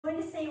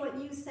going to say what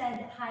you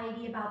said,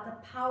 Heidi, about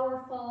the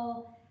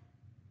powerful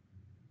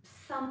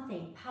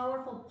something,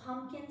 powerful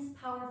pumpkins,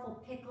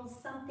 powerful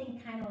pickles, something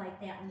kind of like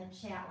that in the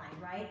chat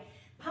line, right?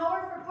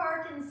 Power for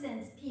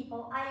Parkinson's,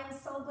 people. I am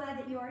so glad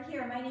that you are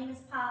here. My name is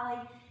Polly.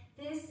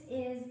 This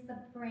is the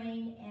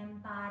brain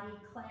and body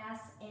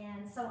class,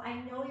 and so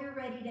I know you're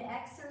ready to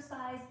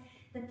exercise.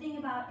 The thing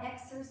about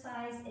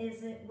exercise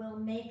is it will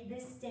make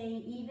this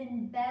day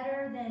even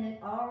better than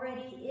it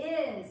already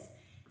is.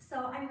 So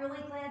I'm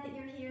really glad that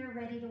you're here,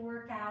 ready to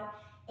work out.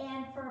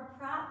 And for a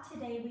prop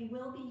today, we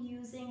will be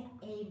using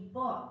a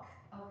book,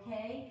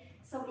 okay?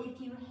 So if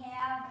you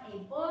have a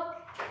book,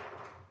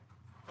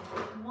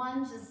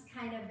 one just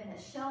kind of in a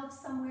shelf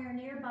somewhere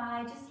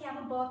nearby, just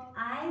have a book.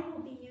 I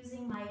will be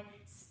using my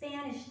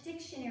Spanish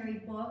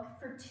dictionary book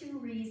for two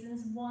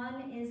reasons.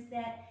 One is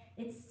that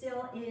it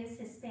still is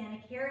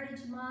Hispanic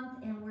Heritage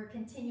Month, and we're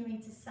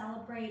continuing to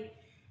celebrate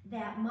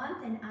that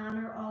month and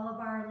honor all of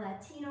our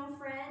Latino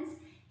friends.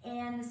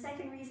 And the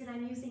second reason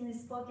I'm using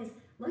this book is,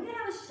 look at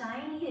how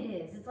shiny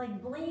it is. It's like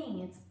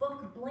bling, it's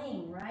book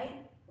bling,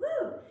 right?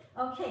 Woo!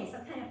 Okay, so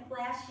kind of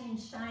flashy and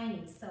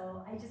shiny,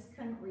 so I just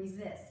couldn't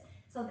resist.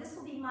 So this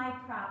will be my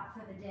prop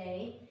for the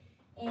day,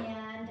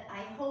 and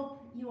I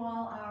hope you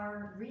all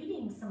are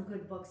reading some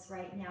good books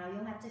right now.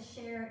 You'll have to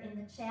share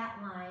in the chat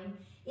line.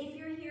 If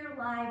you're here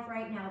live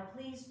right now,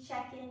 please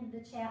check into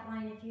the chat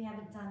line if you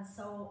haven't done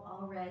so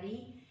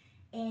already,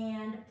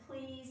 and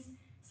please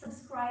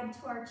subscribe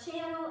to our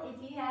channel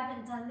if you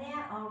haven't done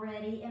that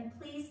already, and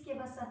please give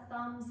us a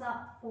thumbs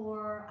up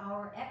for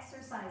our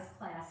exercise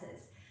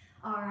classes.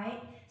 All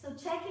right, so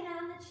check in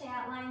on the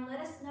chat line, let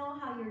us know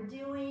how you're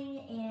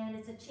doing, and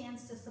it's a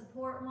chance to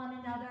support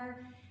one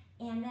another.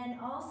 And then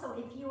also,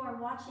 if you are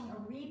watching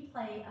a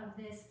replay of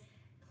this,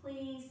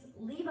 please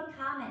leave a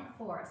comment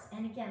for us.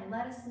 And again,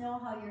 let us know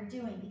how you're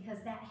doing,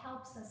 because that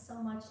helps us so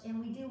much, and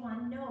we do want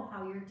to know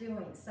how you're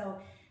doing. So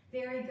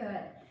very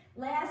good.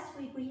 Last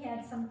week we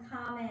had some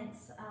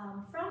comments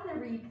from the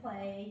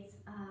replays.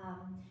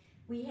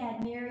 We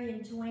had Mary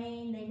and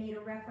Dwayne. They made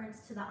a reference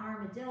to the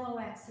armadillo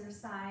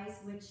exercise,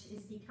 which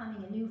is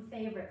becoming a new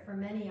favorite for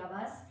many of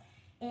us.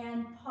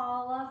 And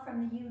Paula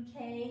from the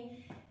UK,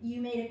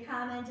 you made a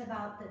comment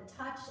about the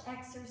touch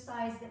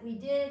exercise that we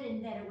did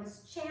and that it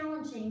was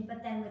challenging,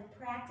 but then with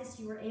practice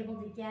you were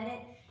able to get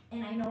it.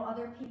 And I know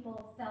other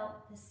people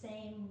felt the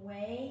same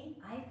way.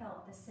 I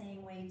felt the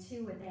same way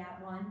too with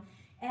that one.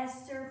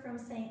 Esther from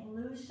St.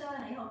 Lucia,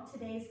 and I hope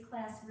today's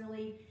class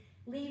really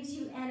leaves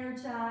you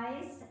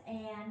energized.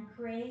 And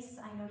Grace,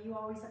 I know you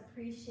always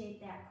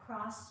appreciate that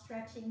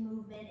cross-stretching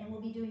movement, and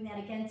we'll be doing that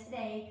again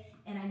today,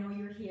 and I know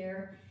you're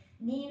here.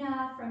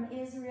 Nina from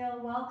Israel,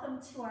 welcome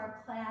to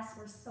our class.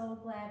 We're so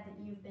glad that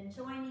you've been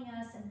joining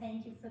us, and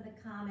thank you for the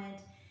comment.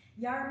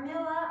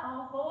 Yarmila,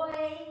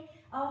 ahoy!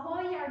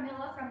 Ahoy,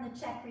 Yarmila from the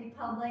Czech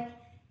Republic,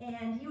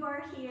 and you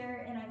are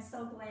here, and I'm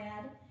so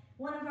glad.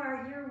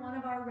 You're one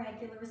of our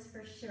regulars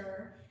for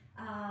sure.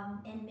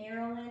 And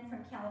Marilyn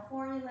from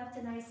California left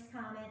a nice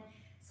comment.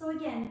 So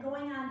again,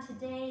 going on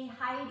today,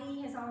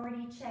 Heidi has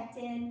already checked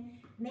in.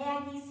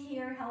 Maggie's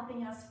here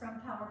helping us from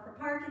Power for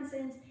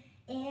Parkinson's.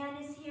 Ann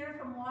is here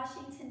from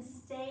Washington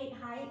State.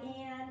 Hi,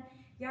 Ann.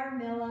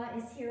 Yarmila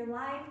is here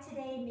live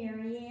today.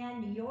 Marianne,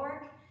 New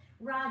York.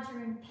 Roger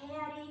and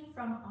Patty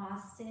from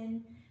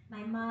Austin.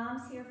 My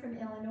mom's here from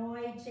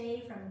Illinois.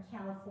 Jay from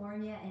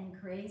California. And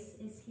Grace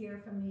is here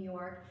from New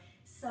York.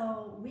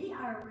 So we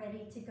are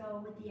ready to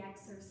go with the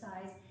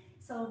exercise.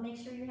 So make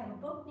sure you have a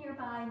book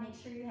nearby. Make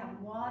sure you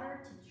have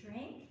water to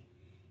drink.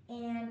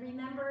 And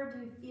remember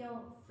to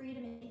feel free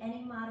to make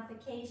any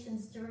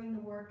modifications during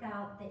the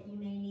workout that you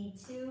may need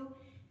to.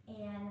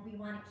 And we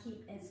want to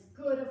keep as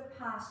good of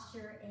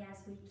posture as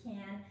we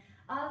can.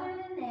 Other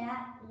than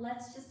that,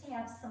 let's just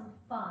have some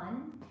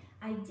fun.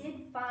 I did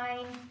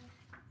find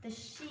the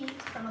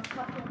sheet from a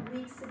couple of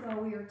weeks ago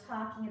we were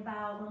talking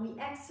about when we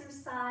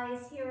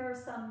exercise. Here are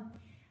some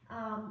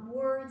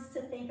words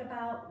to think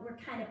about. We're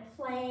kind of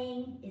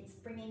playing, it's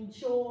bringing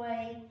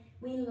joy,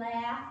 we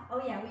laugh.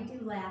 Oh yeah, we do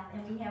laugh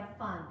and we have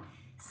fun.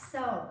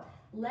 So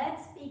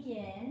let's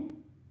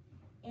begin.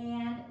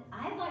 And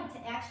I'd like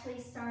to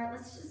actually start,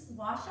 let's just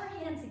wash our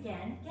hands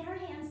again, get our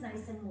hands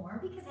nice and warm,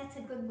 because that's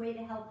a good way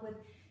to help with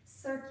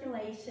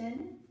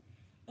circulation.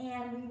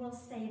 And we will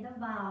say the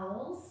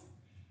vowels.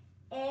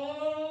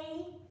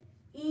 A,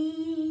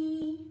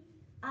 E,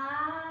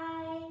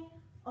 I,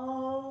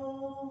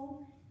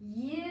 O,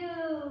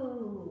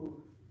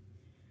 U.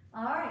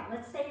 All right,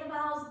 let's say the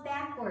vowels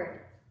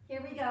backward.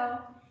 Here we go.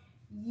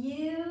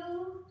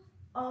 U,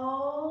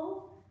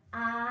 O,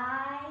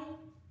 I,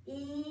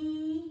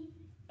 E,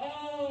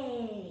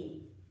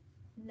 A.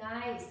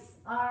 Nice.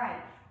 All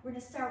right, we're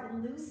going to start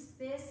with loose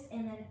fists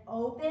and then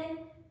open,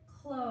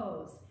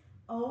 close,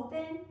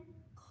 open,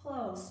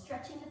 close,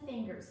 stretching the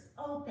fingers,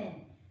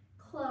 open,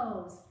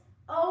 close,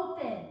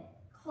 open,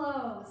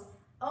 close,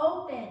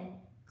 open,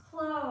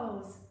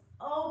 close,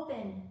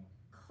 open,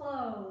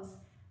 close,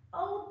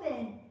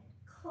 open,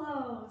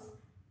 close,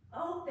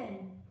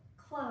 open,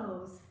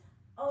 close,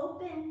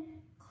 open,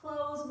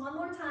 close. One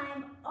more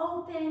time,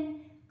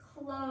 open,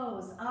 close.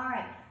 close. All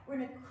right, we're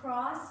gonna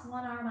cross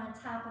one arm on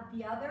top of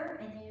the other,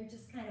 and then you're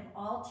just kind of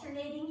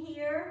alternating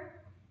here.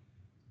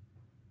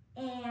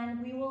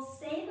 And we will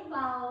say the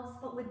vowels,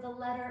 but with the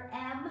letter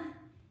M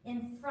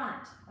in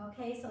front,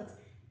 okay? So it's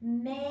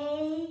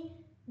may,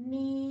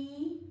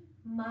 me,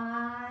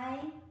 my,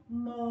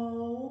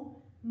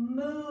 mo,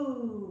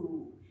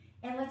 moo.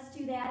 And let's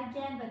do that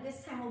again, but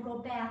this time we'll go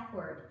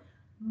backward.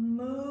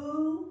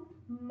 Moo,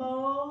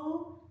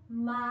 mo,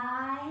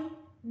 my,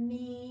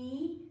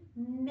 me,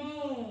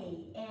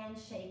 may. And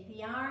shake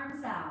the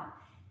arms out.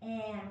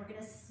 And we're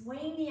gonna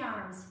swing the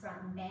arms front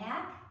and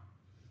back.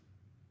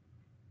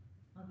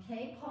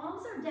 Okay,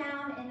 palms are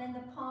down, and then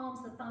the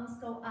palms, the thumbs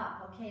go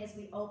up, okay, as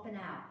we open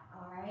out,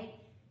 all right?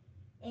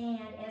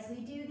 And as we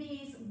do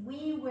these,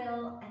 we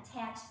will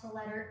attach the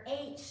letter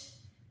H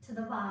to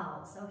the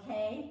vowels,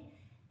 okay?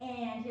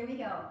 And here we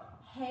go.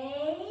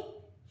 Hey,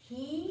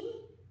 he,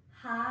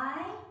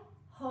 hi,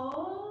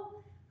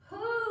 ho,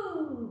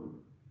 hoo.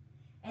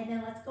 And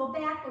then let's go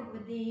backward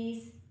with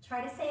these.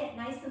 Try to say it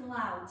nice and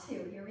loud,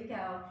 too. Here we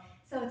go.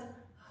 So it's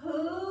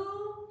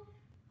hoo,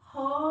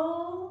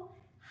 ho,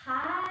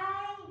 hi,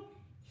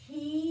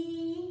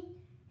 he,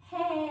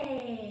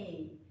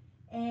 hey.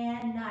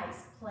 And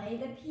nice. Play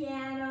the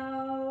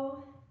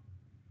piano.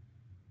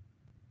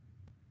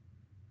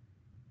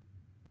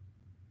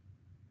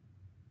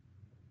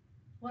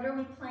 What are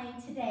we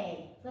playing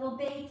today? Little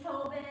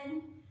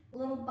Beethoven,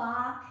 little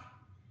Bach.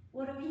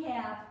 What do we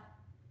have?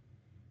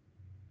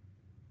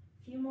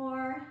 A few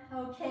more,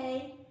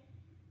 okay.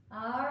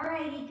 All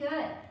righty,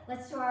 good.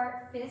 Let's do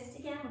our fist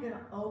again. We're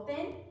gonna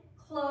open,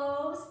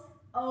 close,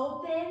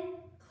 open,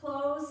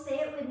 close. Say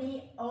it with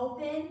me.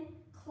 Open,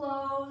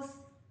 close,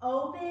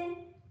 open,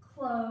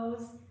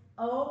 close,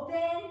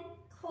 open,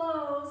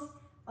 close,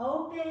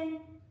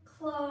 open,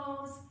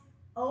 close,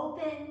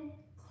 open,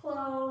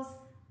 close,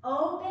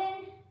 open,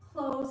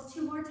 close.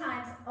 Two more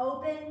times.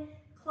 Open,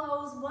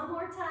 close. One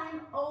more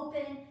time.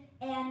 Open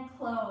and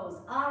close.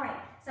 All right.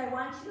 So I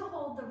want you to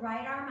hold the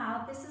right arm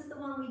out. This is the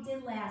one we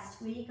did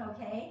last week,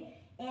 okay?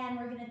 And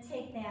we're going to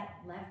take that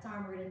left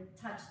arm. We're going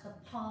to touch the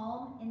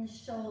palm and the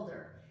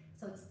shoulder.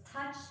 So it's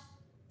touch,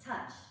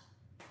 touch.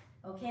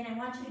 Okay, and I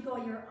want you to go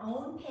at your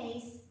own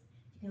pace.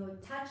 You can go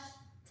touch,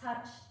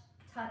 touch,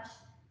 touch,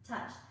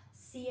 touch.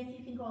 See if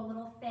you can go a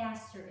little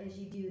faster as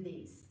you do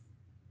these.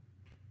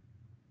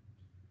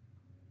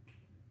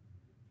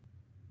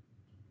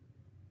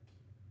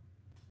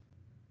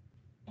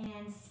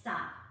 And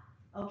stop.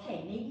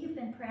 Okay, maybe you've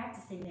been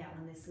practicing that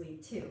one this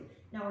week too.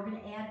 Now we're going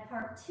to add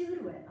part 2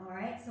 to it, all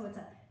right? So it's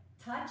a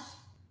touch,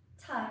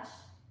 touch,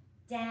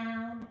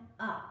 down,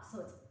 up.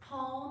 So it's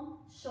palm,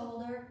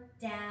 shoulder,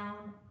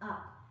 down,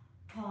 up.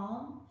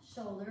 Palm,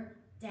 shoulder,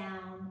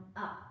 down,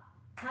 up.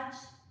 Touch,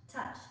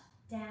 touch,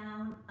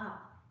 down,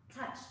 up.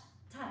 Touch,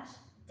 touch,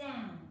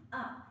 down,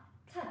 up.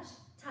 Touch,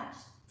 touch,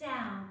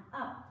 down,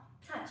 up.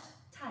 Touch,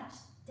 touch,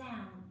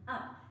 down,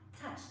 up.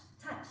 Touch,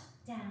 touch,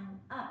 down,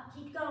 up.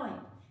 Keep going.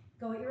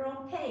 Go at your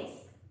own pace.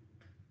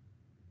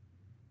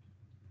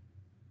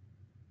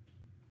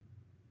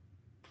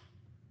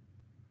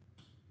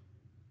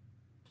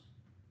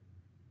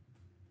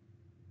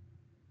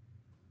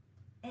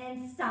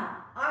 And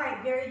stop. All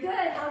right, very good.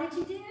 How did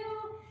you do?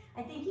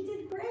 I think you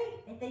did great.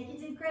 I think you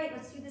did great.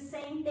 Let's do the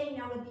same thing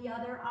now with the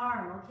other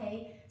arm,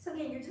 okay? So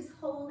again, you're just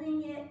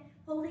holding it,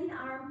 holding the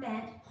arm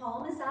bent,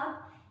 palm is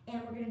up,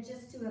 and we're gonna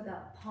just do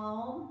about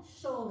palm,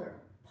 shoulder,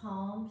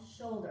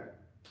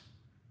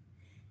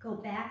 Go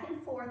back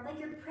and forth like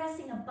you're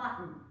pressing a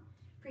button.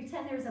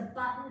 Pretend there's a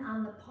button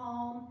on the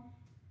palm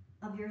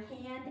of your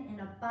hand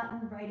and a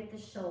button right at the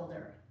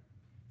shoulder.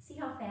 See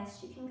how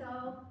fast you can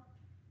go?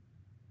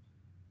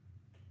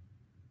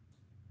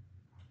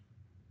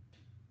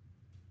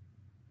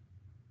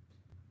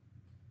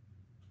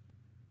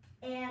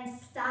 And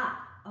stop,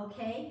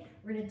 okay?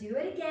 We're gonna do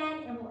it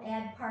again and we'll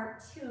add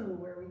part 2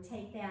 where we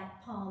take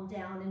that palm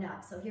down and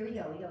up. So here we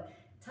go. We go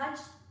touch,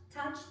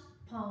 touch,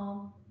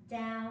 palm,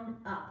 down,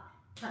 up.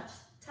 Touch,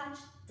 touch,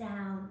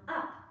 down,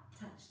 up.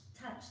 Touch,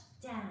 touch,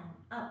 down,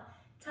 up.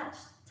 Touch,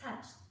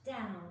 touch,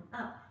 down,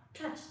 up.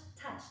 Touch,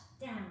 touch,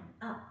 down,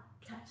 up.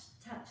 Touch,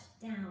 touch,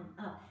 down,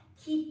 up.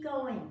 Keep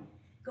going.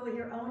 Go at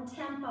your own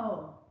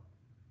tempo.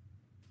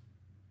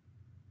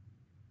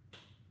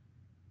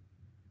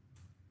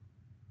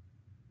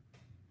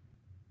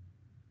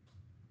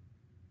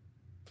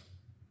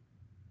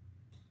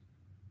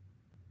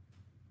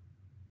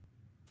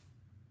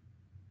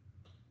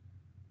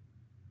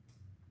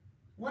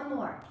 One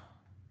more.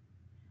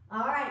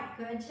 All right,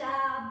 good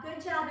job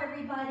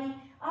everybody.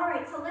 All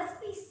right, so let's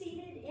be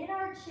seated in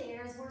our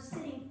chairs. We're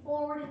sitting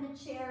forward in the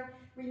chair.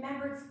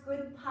 Remember, it's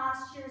good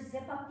posture,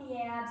 zip up the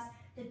abs.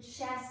 The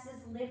chest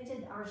is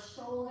lifted, our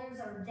shoulders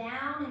are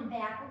down and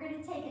back. We're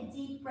gonna take a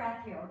deep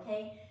breath here,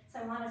 okay? So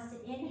I want us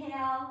to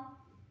inhale,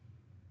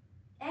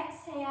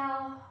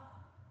 exhale.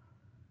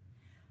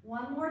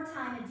 One more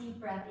time, a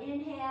deep breath.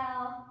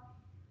 Inhale,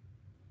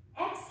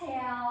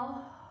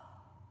 exhale.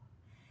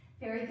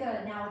 Very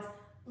good. Now it's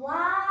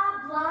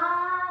blah,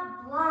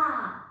 blah,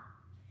 blah.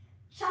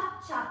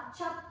 Chop, chop,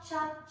 chop,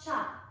 chop,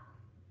 chop.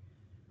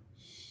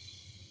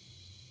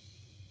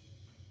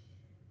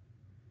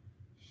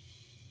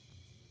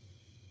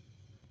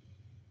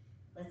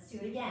 Let's do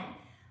it again.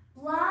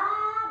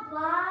 Blah,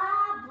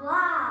 blah,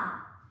 blah.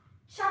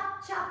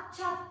 Chop, chop,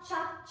 chop,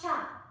 chop,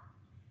 chop.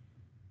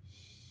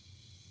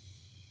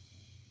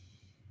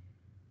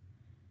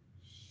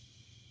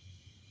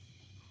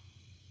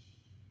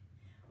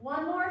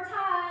 One more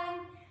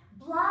time.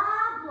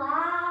 Blah,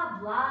 blah,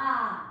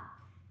 blah.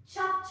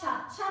 Chop,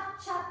 chop,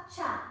 chop, chop,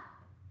 chop.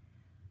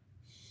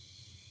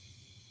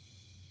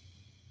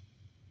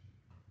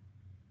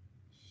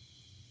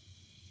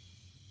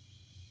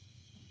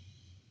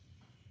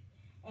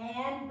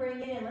 And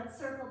bring it in. Let's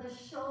circle the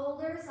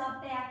shoulders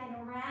up, back,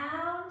 and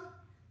around.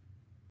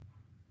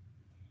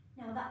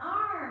 Now the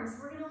arms,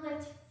 we're going to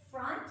lift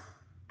front,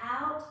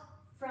 out,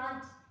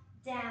 front,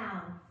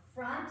 down.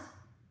 Front,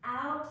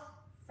 out,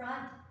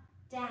 front,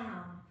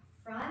 down.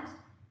 Front,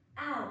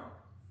 out,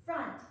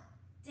 front,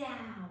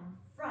 down.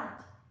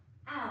 Front,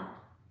 out,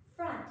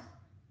 front,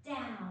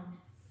 down.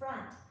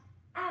 Front,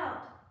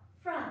 out,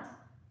 front,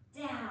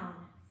 down.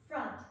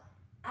 Front,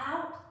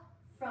 out,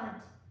 front,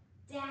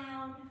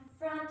 down.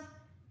 Front,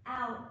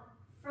 out,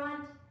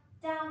 front,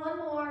 down. One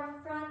more.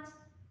 Front,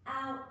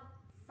 out,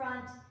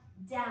 front,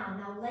 down.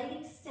 Now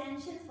leg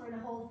extensions, we're going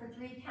to hold for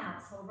 3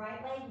 counts. So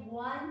right leg,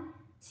 1,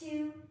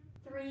 2,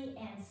 3,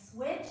 and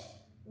switch.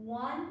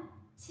 1,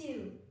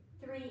 2,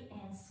 3,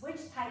 and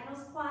switch. Tighten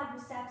those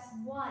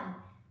quadriceps. 1,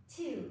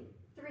 2,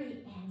 3,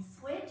 and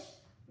switch.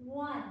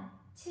 1,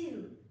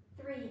 2,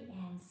 3,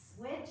 and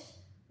switch.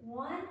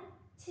 1,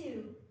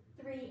 2,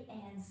 3,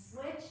 and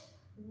switch.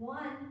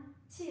 1,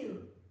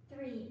 2,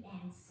 3,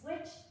 and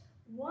switch.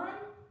 1,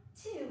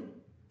 2,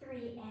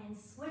 3, and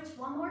switch.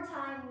 One more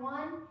time.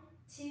 1,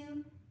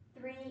 2,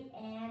 3,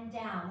 and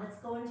down. Let's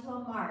go into a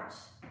march.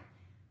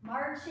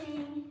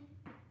 Marching.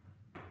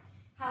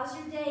 How's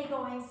your day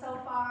going so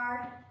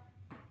far?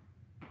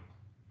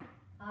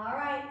 All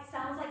right,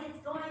 sounds like it's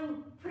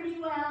going pretty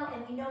well,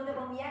 and we know that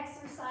when we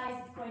exercise,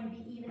 it's going to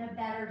be even a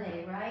better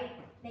day, right?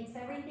 Makes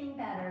everything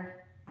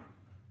better.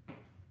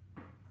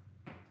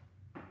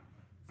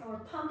 So we're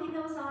pumping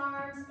those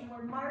arms, and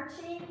we're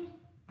marching.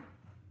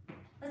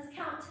 Let's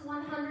count to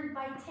 100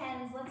 by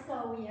 10s. Let's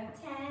go. We have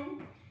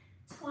 10,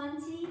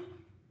 20,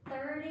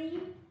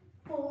 30,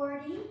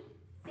 40,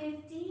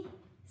 50,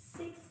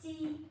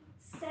 60,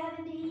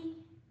 70,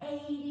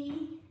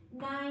 80,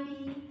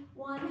 90,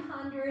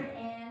 100,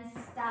 and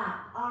stop.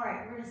 All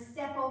right, we're going to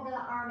step over the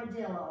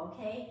armadillo,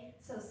 okay?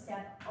 So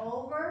step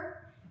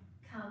over,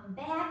 come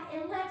back,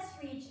 and let's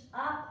reach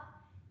up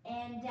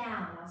and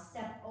down. Now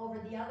step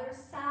over the other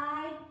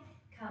side,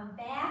 come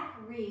back,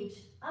 reach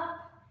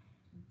up,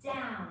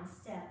 down,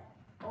 step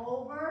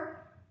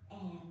over,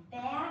 and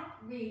back,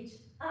 reach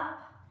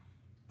up,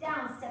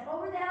 down, step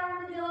over that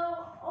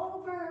armadillo,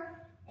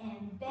 over,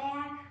 and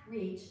back,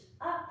 reach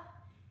up,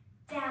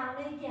 down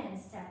again,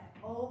 step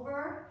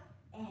over,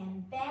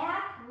 and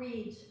back,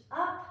 reach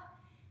up,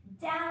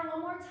 down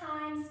one more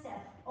time,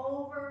 step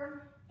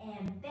over,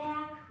 and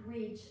back,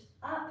 reach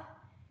up,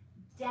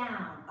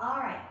 down. All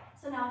right,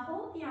 so now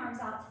hold the arms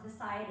out to the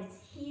side. It's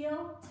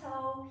heel,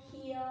 toe,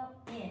 heel,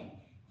 in.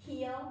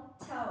 Heel,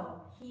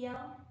 toe,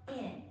 heel,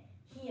 in.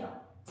 Heel,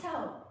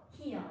 toe,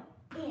 heel,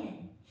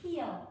 in.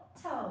 Heel,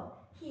 toe,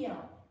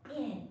 heel,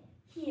 in.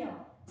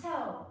 Heel,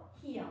 toe,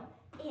 heel,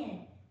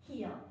 in.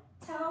 Heel,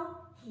 toe,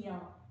 heel,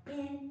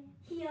 in.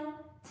 Heel,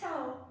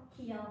 toe,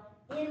 heel,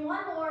 in.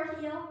 One more.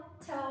 Heel,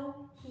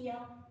 toe,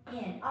 heel,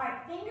 in. All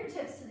right,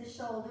 fingertips to the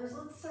shoulders.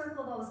 Let's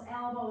circle those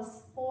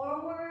elbows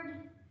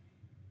forward.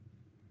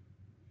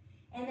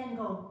 And then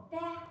go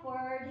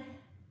backward.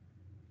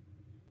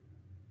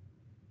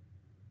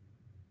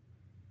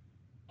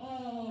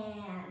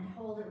 And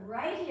hold it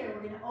right here.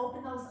 We're going to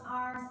open those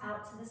arms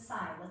out to the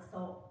side. Let's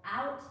go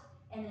out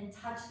and then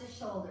touch the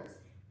shoulders.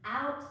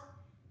 Out,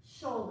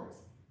 shoulders.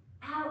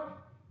 Out,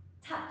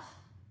 touch.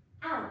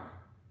 Out,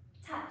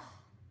 touch.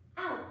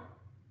 Out,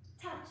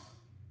 touch.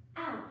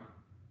 Out,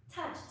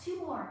 touch. 2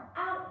 more.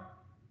 Out,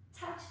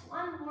 touch.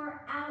 1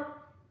 more.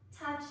 Out,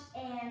 touch,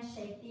 and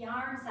shake the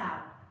arms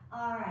out.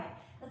 All right,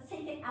 let's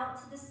take it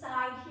out to the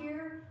side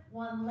here.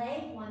 1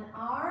 leg, 1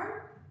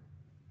 arm.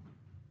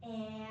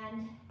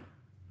 And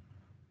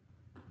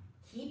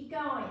keep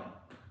going.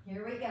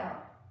 Here we go.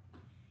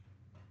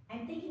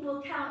 I'm thinking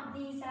we'll count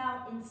these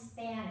out in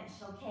Spanish,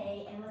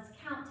 okay? And let's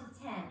count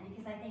to 10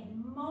 because I think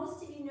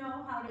most of you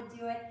know how to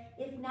do it.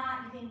 If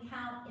not, you can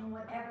count in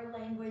whatever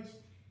language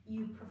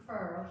you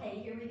prefer,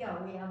 okay? Here we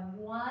go. We have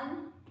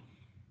 1,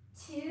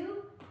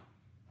 2,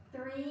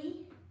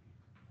 3,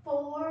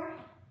 4,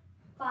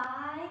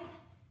 5,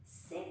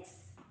 6,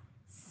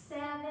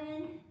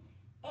 7,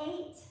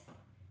 8,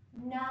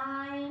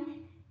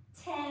 9,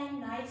 10.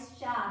 Nice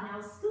job.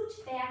 Now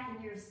scooch back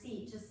in your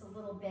seat just a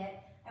little bit.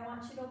 I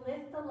want you to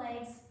lift the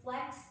legs,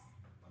 flex,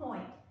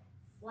 point,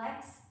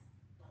 flex,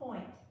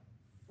 point,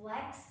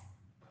 flex,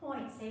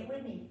 point. Say it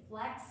with me.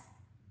 Flex,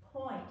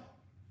 point,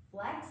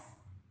 flex,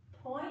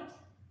 point,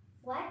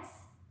 flex,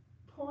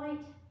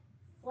 point,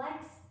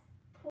 flex,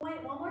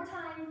 point. One more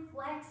time.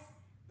 Flex,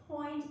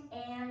 point,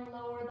 and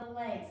lower the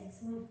legs.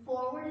 Let's move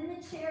forward in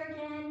the chair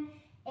again,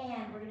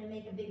 and we're going to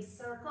make a big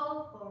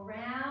circle, go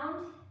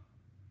around,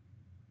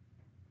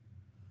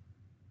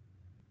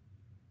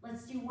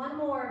 Let's do one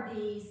more of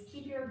these.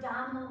 Keep your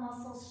abdominal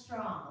muscles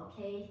strong,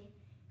 okay?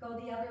 Go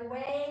the other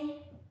way.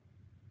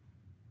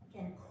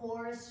 Again,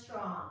 core is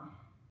strong.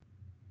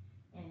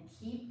 And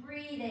keep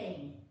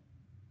breathing.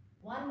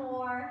 One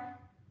more.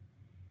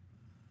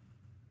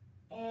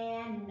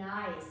 And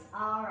nice.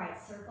 All right,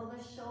 circle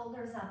the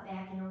shoulders up,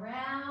 back and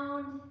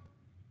around.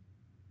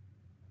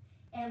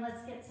 And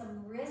let's get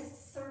some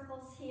wrist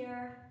circles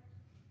here.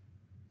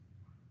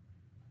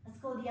 Let's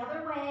go the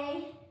other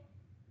way.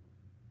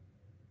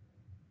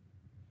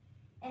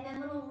 And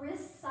then little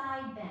wrist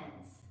side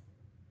bends.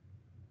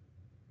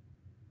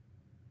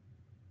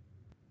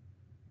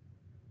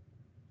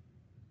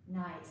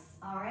 Nice.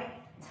 All right.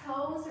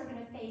 Toes are going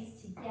to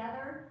face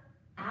together,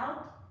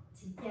 out,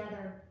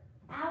 together,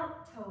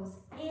 out. Toes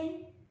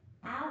in,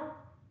 out,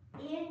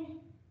 in,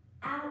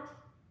 out,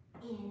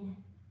 in,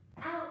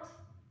 out,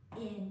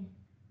 in,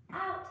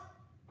 out,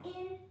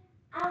 in,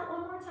 out.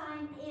 One more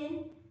time.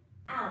 In,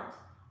 out.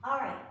 All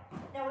right.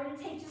 Now we're going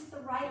to take just the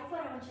right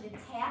foot. I want you to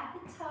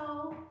tap the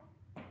toe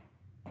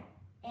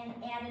and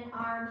add an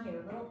arm here.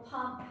 A little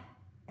pump.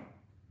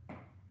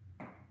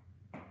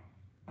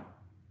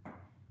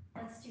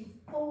 Let's do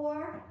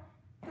 4,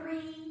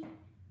 3,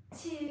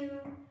 2,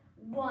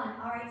 1.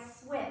 All right,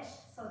 switch.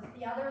 So it's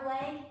the other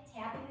leg,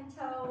 tapping the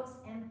toes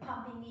and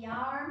pumping the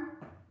arm.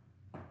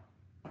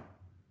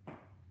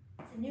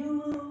 It's a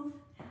new move.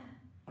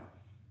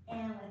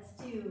 And let's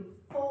do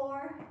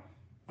 4,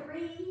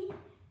 3,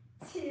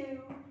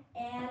 2,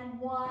 and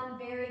 1.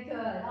 Very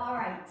good. All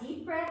right,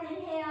 deep breath,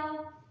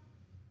 inhale.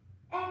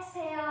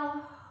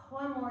 Exhale.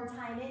 One more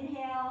time,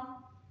 inhale.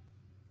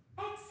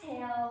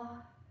 Exhale.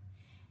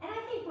 And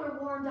I think we're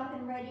warmed up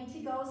and ready to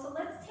go, so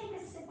let's take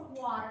a sip of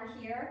water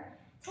here.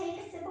 Take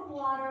a sip of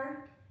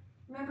water.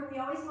 Remember, we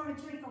always want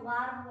to drink a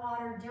lot of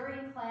water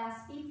during class,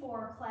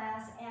 before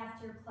class,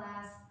 after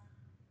class,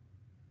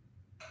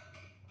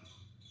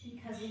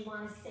 because we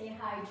want to stay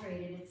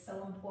hydrated. It's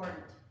so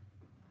important.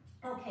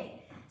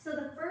 Okay, so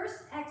the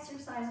first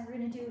exercise we're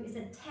going to do is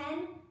a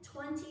 10,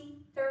 20,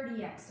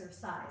 30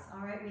 exercise.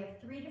 All right, we have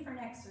 3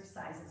 different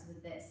exercises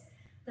with this.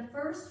 The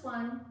first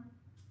one,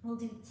 we'll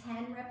do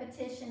 10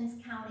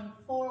 repetitions counting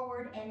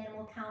forward, and then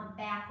we'll count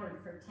backward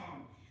for 10.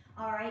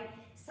 All right,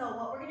 so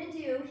what we're going to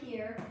do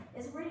here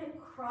is we're going to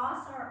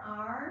cross our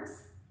arms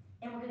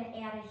and we're going to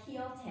add a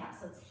heel tap.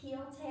 So it's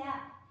heel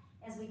tap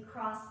as we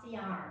cross the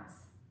arms.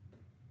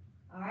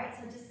 All right,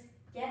 so just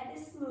get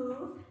this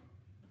move.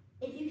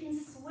 If you can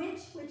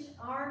switch which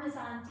arm is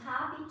on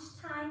top each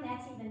time,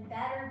 that's even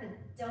better,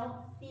 but don't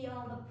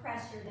feel the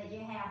pressure that you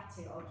have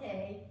to,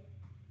 okay?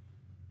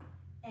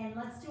 And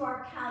let's do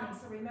our counting.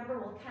 So remember,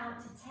 we'll count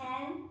to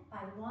 10 by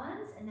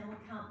ones, and then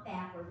we'll count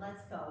backward.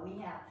 Let's go. We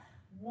have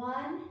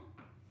 1,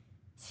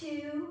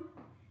 2,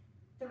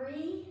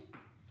 3,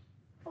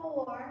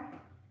 4,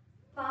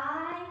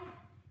 5,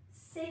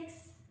 6,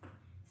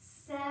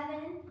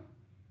 7,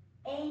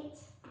 8,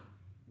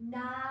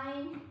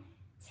 9,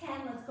 10.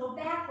 Let's go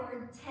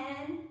backward.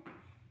 10,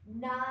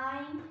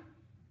 9,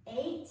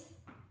 8,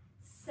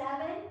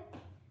 7,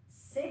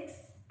 6,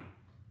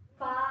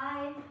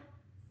 5,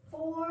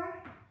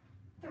 4,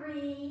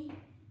 3,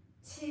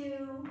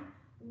 2,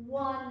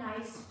 1.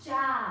 Nice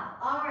job.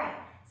 All right.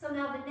 So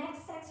now the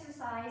next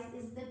exercise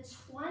is the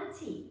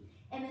 20.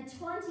 And the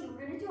 20,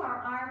 we're going to do our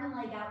arm and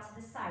leg out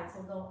to the side.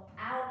 So we'll go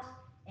out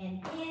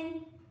and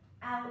in,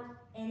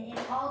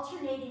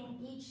 alternating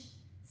each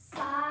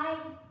side.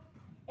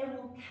 And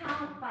we'll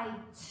count by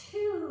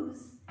 2s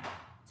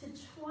to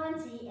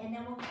 20, and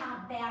then we'll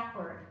count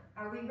backward.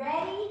 Are we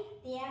ready?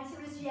 The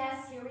answer is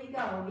yes. Here we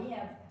go. We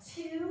have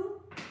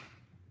 2,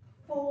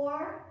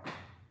 4,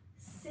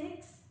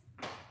 6,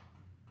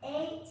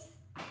 8,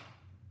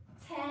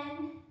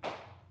 10,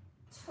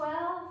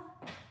 12,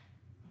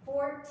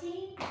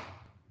 14,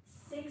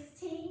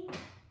 16,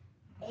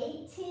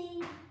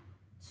 18,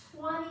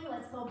 20.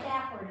 Let's go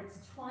backward. It's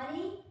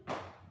 20,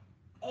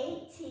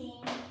 18,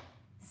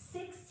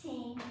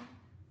 16,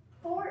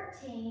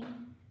 14,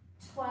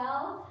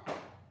 12,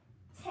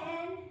 10,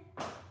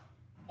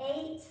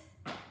 8,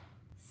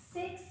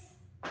 6,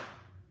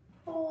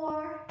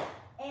 4,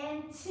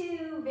 and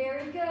 2.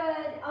 Very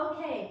good.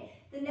 Okay,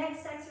 the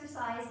next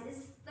exercise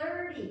is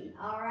 30.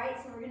 All right,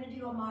 so we're going to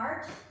do a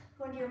march.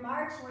 Go into your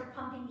march, and we're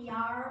pumping the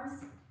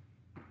arms.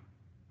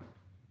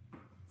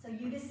 So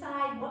you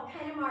decide what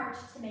kind of march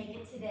to make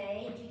it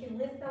today. If you can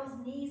lift those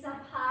knees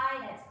up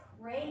high, that's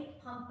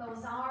great. Pump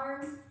those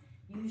arms.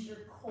 Use your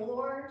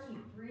core.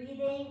 Keep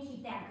breathing.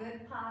 Keep that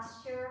good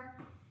posture.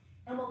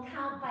 And we'll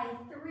count by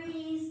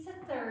 3s to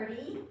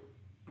 30.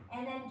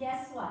 And then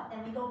guess what?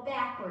 Then we go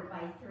backward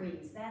by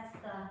 3s. That's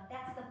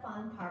the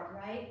fun part,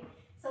 right?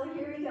 So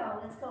here we go.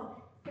 Let's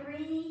go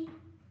 3,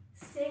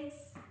 6,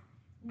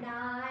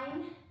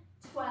 9,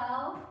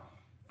 12,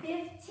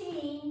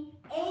 15,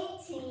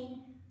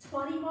 18,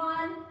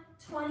 21,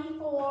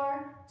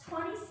 24,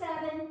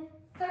 27,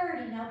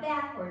 30. Now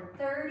backward.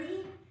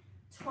 30,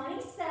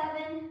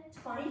 27,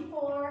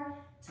 24,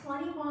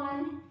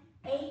 21,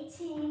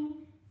 18,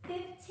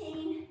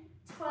 15,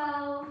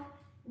 12,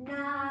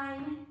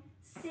 9,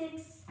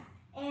 6,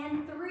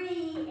 and 3.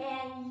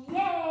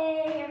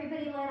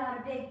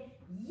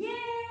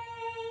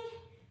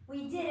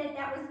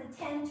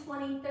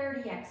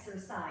 20-30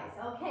 exercise.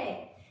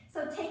 Okay,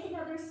 so take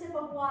another sip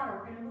of water.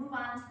 We're going to move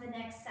on to the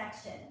next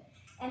section.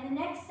 And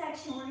the next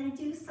section, we're going to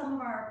do some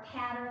of our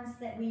patterns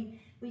that we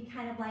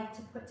kind of like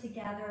to put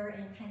together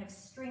and kind of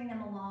string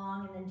them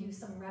along and then do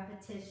some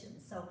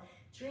repetitions. So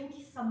drink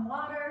some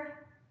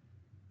water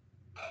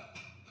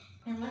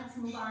and let's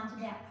move on to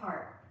that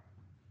part.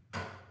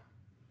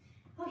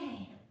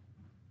 Okay,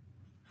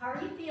 how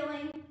are you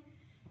feeling?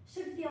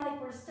 Should feel like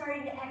we're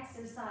starting to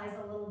exercise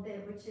a little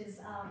bit, which is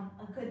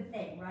a good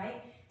thing,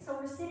 right? So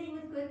we're sitting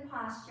with good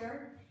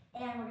posture,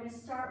 and we're going to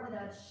start with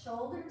a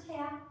shoulder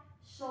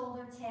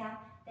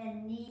tap,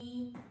 then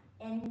knee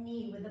and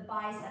knee with a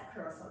bicep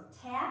curl. So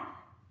tap,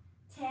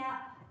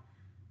 tap,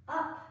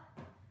 up,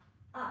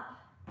 up,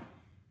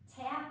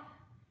 tap,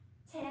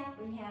 tap.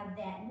 We have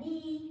that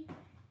knee,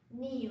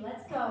 knee.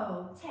 Let's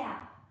go.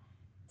 Tap,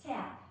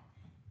 tap,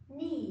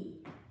 knee,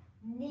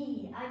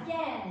 knee.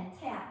 Again,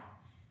 tap,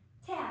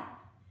 tap,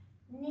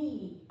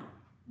 knee,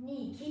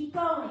 knee. Keep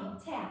going.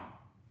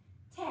 Tap,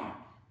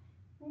 tap,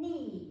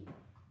 knee,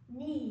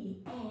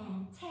 knee,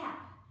 and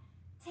tap,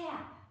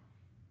 tap,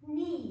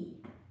 knee,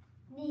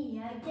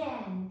 knee.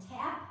 Again,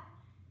 tap,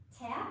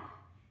 tap,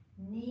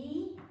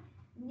 knee,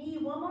 knee.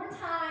 One more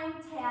time.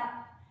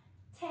 Tap,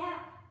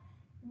 tap,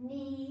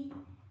 knee,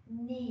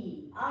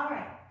 knee. All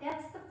right,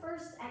 that's the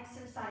first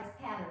exercise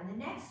pattern. The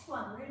next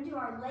one, we're going to do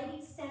our leg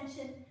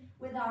extension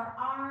with our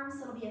arms.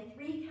 It'll be a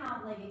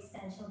 3-count leg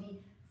extension. It'll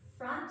be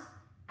front,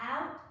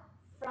 out,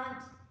 front,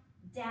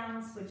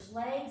 down. Switch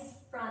legs,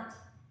 front,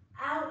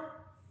 out,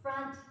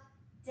 front,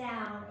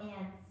 down,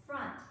 and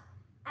front,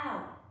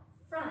 out,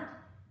 front,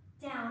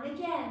 down.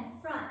 Again,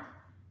 front,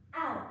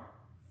 out,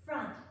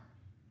 front,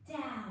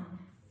 down,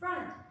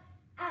 front,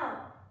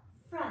 out,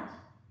 front,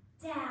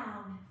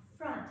 down,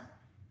 front,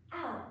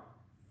 out,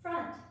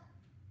 front,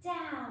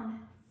 down,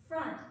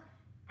 front,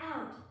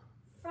 out,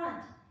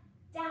 front,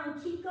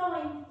 down. Keep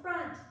going.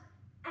 Front,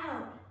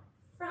 out,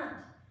 front,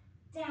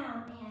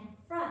 down, and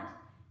front,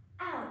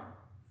 out,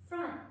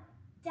 front,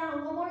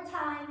 down. One more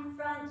time.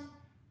 Front,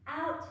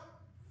 out,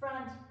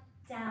 front,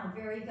 down.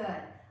 Very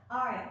good.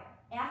 All right.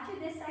 After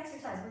this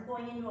exercise, we're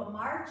going into a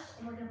march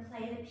and we're going to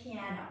play the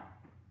piano.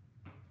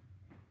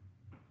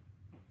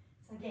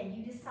 So again,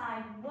 you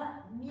decide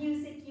what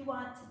music you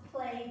want to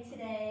play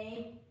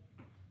today.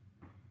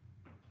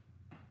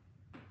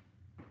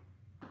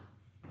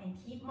 And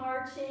keep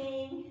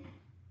marching.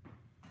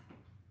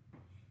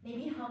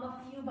 Maybe hum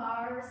a few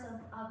bars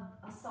of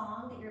a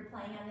song that you're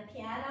playing on the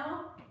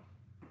piano.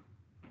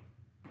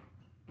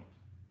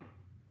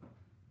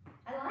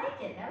 I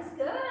like it. That was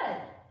good.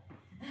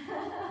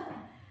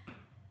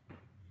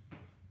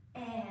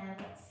 And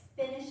let's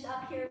finish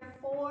up here.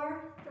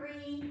 4,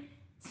 3,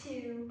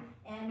 2,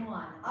 and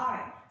 1. All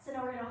right, so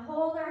now we're going to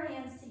hold our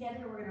hands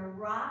together. We're going to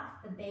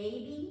rock the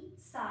baby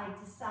side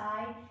to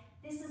side.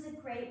 This is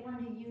a great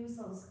one to use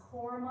those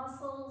core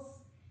muscles.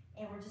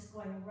 And we're just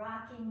going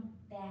rocking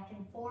back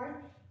and forth.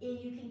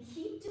 You can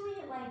keep doing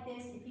it like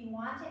this. If you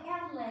want to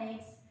add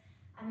legs,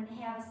 I'm going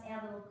to have us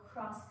add little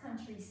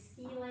cross-country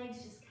ski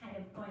legs, just kind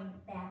of going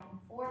back and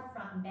forth,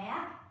 front and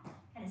back,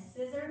 kind of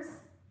scissors.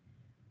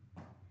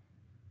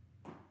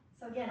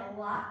 So again, a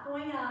lot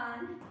going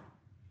on.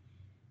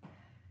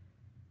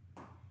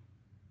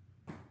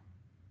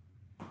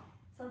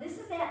 So this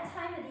is that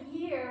time of the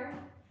year.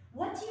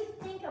 What do you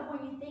think of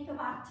when you think of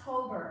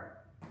October?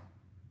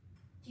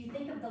 Do you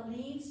think of the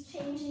leaves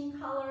changing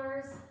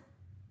colors?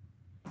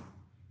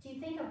 Do you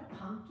think of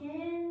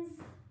pumpkins?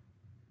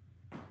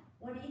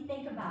 What do you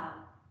think about?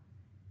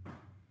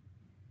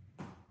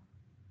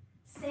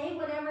 Say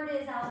whatever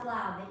it is out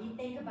loud that you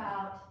think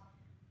about.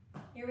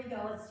 Here we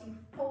go. Let's do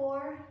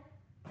 4,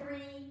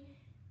 3,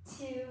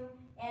 2,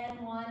 and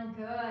 1.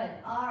 Good.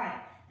 All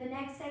right. The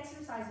next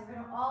exercise, we're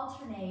going to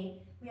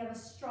alternate. We have a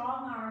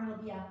strong arm.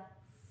 It'll be a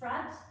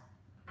front,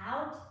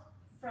 out,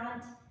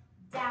 front,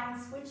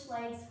 down. Switch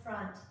legs.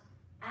 Front,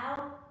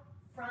 out,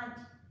 front,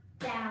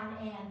 down,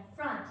 and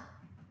front,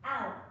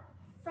 out,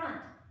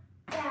 front,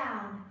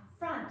 down,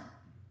 front,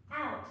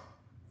 out,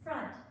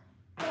 front,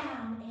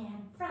 down,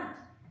 and front,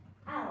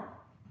 out,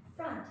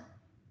 front,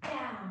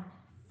 down,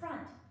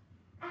 front,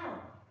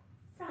 out,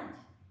 front,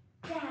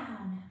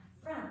 down,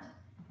 front,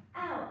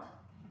 out,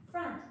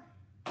 front,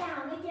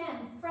 down.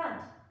 Again,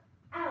 front,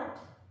 out,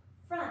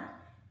 front,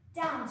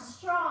 down.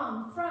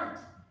 Strong. Front,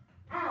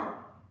 out,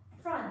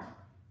 front,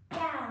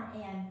 down,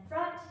 and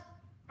front,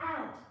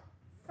 out,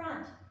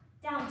 front,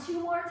 down. 2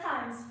 more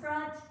times.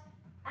 Front,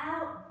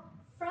 out,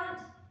 front,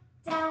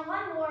 down.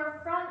 1 more.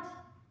 Front,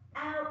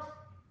 out,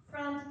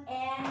 front,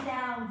 and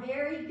down.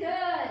 Very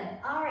good.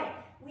 All right,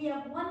 we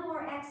have one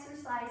more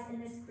exercise in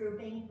this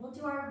grouping. We'll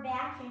do our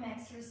vacuum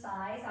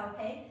exercise,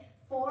 okay?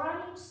 4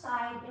 on each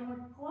side, and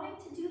we're going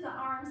to do the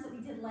arms that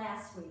we did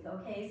last week,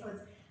 okay? So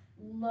it's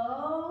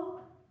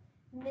low,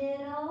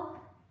 middle,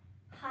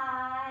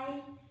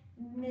 high,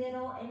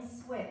 middle, and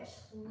switch.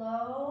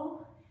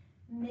 Low,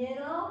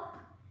 middle,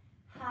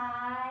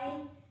 high,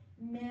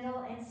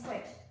 middle, and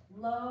switch.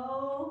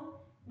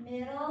 Low,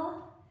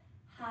 middle,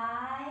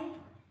 high,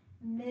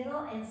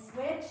 middle, and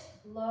switch.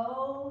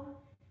 Low,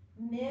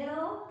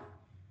 middle,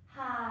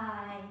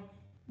 high,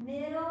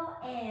 middle,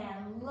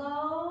 and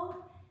low,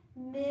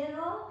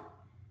 middle,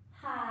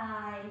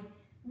 high,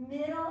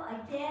 middle,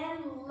 again,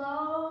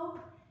 low,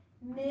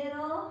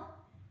 middle,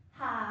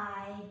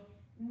 high,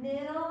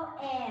 middle,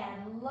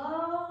 and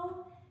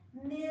low,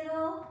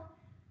 middle,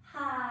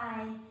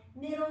 high,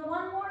 middle.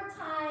 One more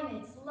time,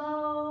 it's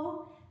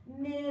low,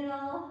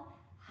 middle,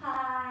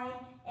 high,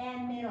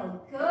 and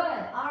middle. Good.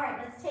 All right,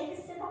 let's take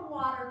a sip of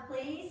water,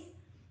 please.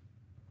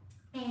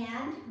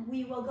 And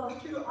we will go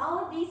through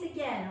all of these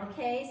again,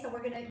 okay? So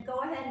we're going to go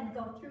ahead and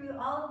go through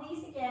all of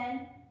these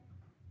again.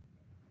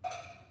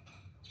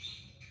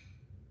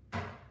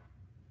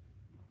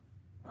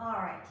 All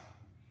right.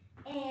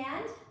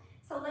 And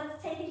so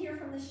let's take it here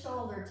from the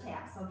shoulder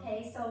taps,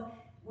 okay? So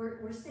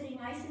we're sitting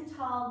nice and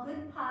tall,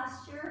 good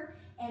posture,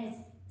 and it's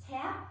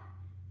tap,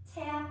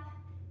 tap,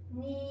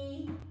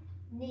 knee,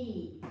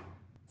 knee.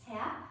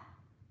 Tap,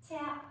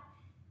 tap,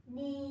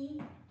 knee,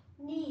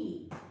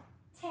 knee.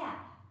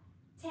 Tap,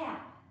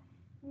 tap,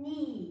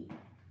 knee,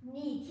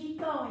 knee. Keep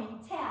going.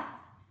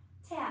 Tap,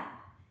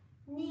 tap,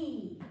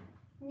 knee,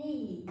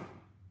 knee.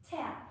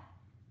 Tap,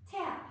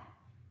 tap,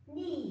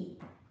 knee,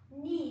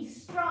 knee.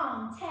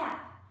 Strong.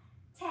 Tap,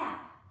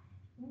 tap,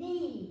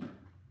 knee,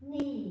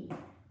 knee.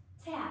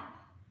 Tap,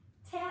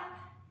 tap,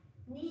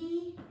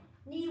 knee,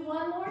 knee.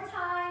 One more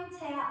time.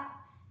 Tap,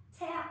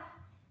 tap,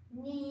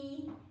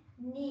 knee,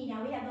 knee.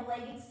 Now we have the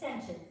leg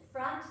extension.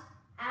 Front,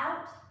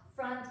 out,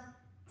 front,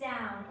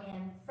 down,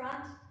 and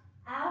front,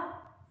 out,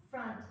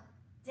 front,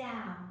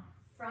 down,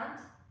 front,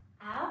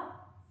 out,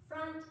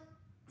 front,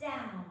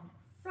 down,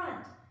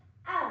 front,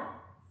 out,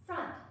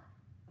 front,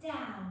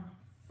 down,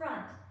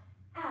 front,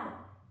 out,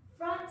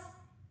 front,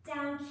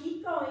 down.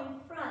 Keep going.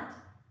 Front,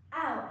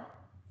 out,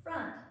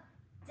 front,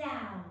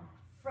 down,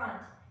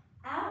 front,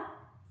 out,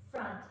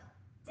 front,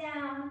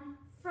 down,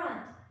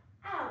 front,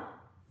 out,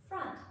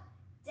 front,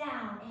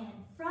 down, and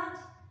front,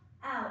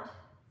 out,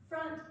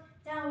 front,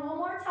 down. One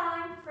more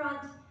time.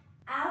 Front,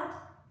 out,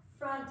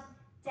 front,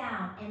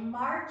 down. And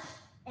march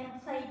and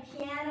play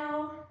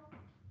piano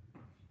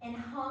and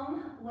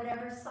hum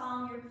whatever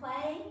song you're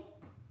playing.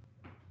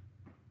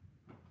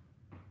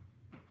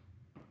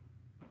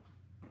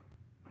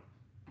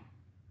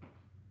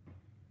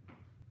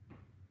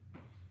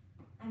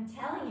 I'm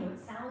telling you, it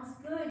sounds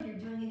good. You're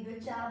doing a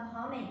good job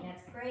humming.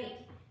 That's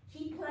great.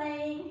 Keep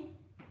playing.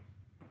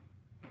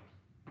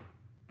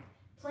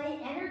 Play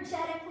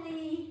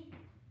energetically.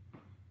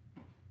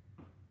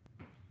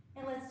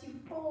 And let's do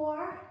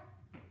 4,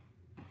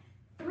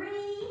 3,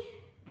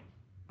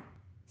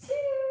 2,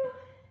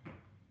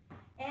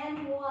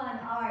 and 1.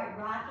 All right,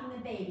 rocking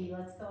the baby.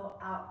 Let's go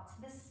out to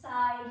the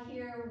side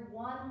here,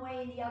 one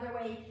way and the other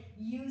way,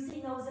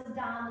 using those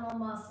abdominal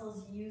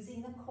muscles,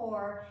 using the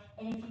core.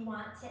 And if you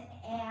want to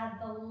add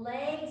the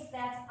legs,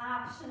 that's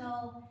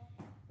optional.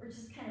 We're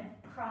just kind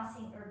of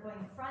crossing or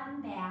going front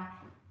and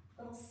back,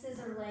 little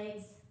scissor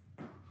legs.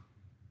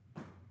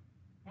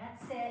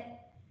 That's it.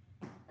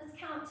 Let's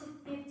count to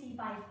 50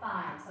 by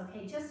 5s,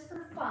 okay? Just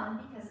for fun,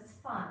 because it's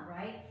fun,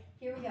 right?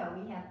 Here we go.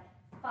 We have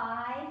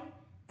 5,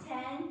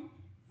 10,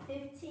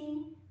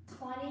 15,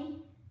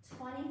 20,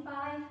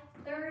 25,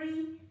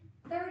 30,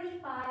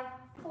 35,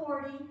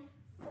 40,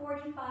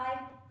 45,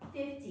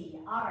 50.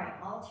 All right,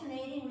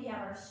 alternating. We have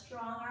our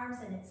strong arms,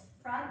 and it's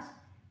front,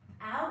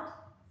 out,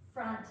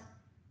 front,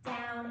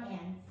 down,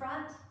 and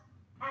front,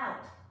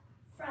 out,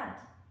 front,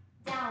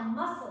 down.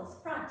 Muscles,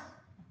 front,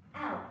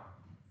 out,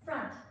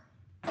 front,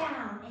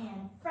 down,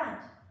 and front,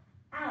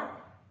 out,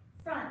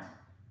 front,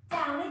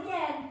 down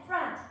again,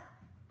 front,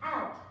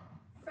 out,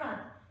 front,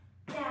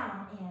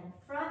 down, and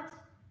front,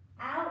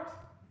 out,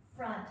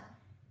 front,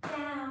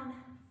 down,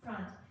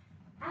 front,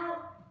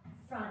 out,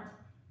 front,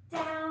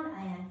 down,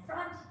 and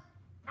front,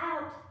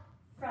 out,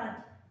 front,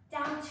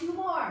 down. 2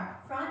 more.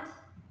 Front,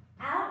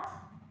 out,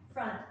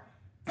 front,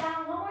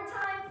 down. One more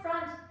time.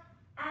 Front,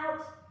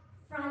 out,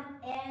 front,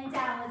 and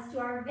down. Let's do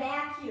our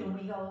vacuum.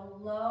 We go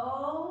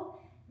low,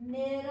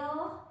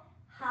 middle,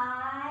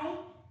 high,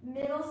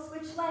 middle.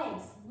 Switch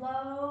legs.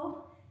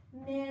 Low,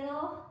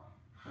 middle,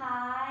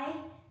 high,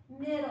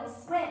 middle.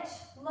 Switch.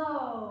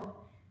 Low,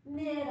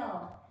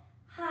 middle,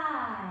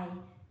 high,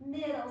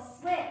 middle.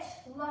 Switch.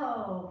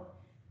 Low,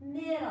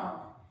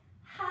 middle,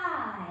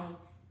 high,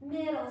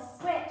 middle.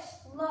 Switch.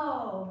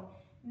 Low,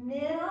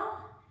 middle,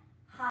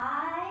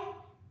 high,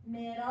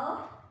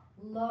 middle,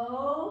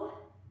 low,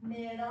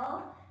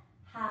 middle,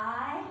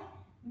 high,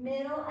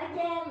 middle.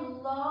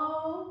 Again,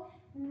 low,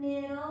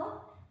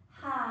 middle,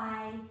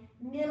 high,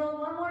 middle.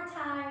 One more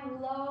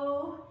time.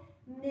 Low,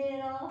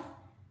 middle,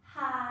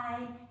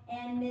 high,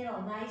 and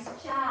middle. Nice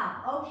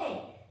job.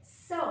 Okay,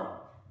 so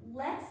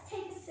let's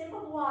take a sip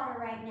of water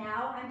right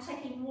now. I'm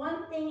checking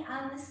one thing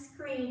on the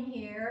screen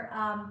here.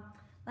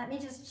 Let me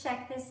just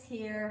check this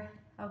here.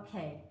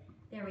 Okay,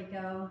 there we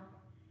go.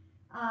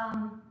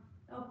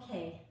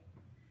 Okay.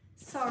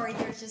 Sorry,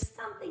 there's just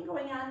something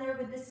going on there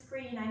with the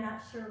screen. I'm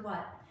not sure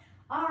what.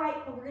 All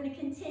right, but we're going to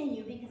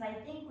continue because I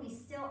think we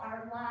still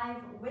are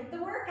live with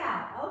the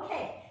workout.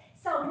 Okay,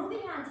 so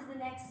moving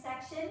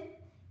section.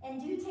 And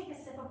do take a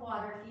sip of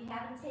water. If you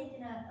haven't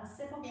taken a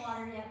sip of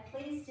water yet,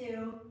 please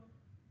do.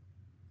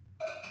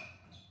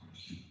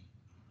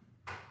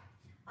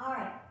 All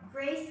right,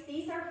 Grace,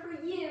 these are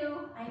for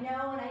you. I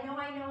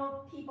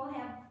know people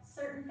have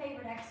certain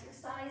favorite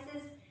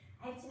exercises.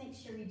 I have to make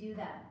sure we do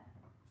them.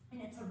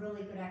 And it's a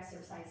really good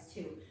exercise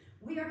too.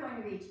 We are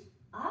going to reach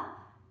up,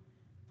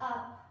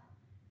 up,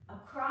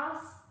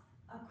 across,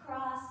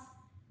 across,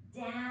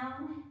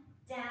 down,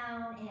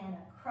 down, and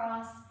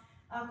across,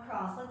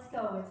 across. Let's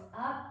go. It's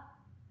up,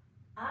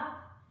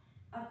 up,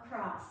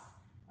 across,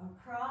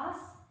 across,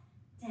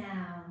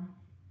 down,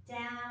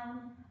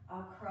 down,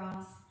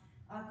 across,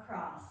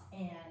 across,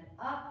 and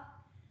up,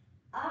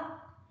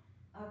 up,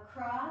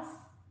 across,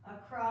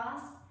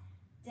 across,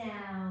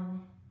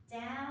 down,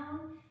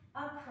 down,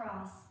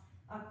 across,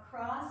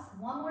 across.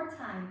 One more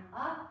time.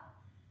 Up,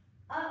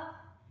 up,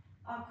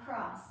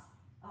 across,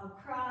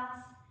 across,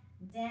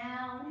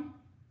 down,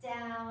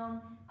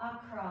 down,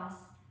 across,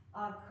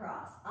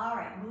 across. All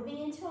right, moving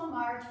into a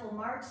march. We'll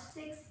march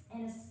 6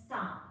 and a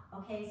stomp.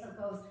 Okay, so it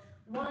goes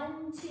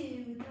 1,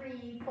 2,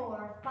 3,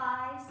 4,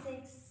 5,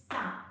 6,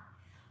 stomp.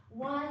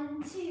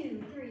 1,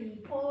 2,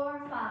 3,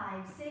 4,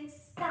 5, 6,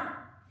 stomp.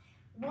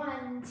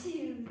 1,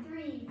 2,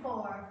 3,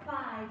 4,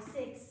 5,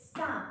 6,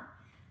 stomp.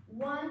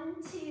 1,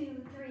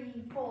 2,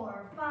 3,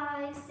 4,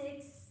 5,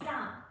 6,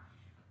 stomp.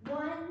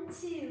 1,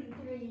 2,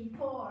 3,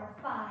 4,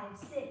 5,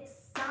 6,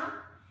 stomp.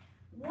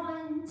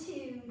 1,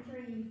 2,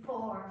 3,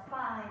 4,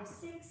 5,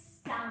 6,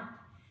 stomp.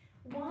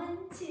 1,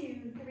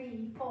 2,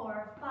 3,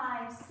 4,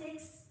 5,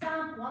 6,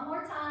 stomp. One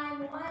more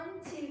time.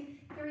 1, 2,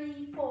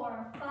 3,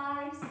 4,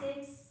 5,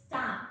 6,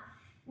 stomp.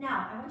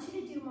 Now, I want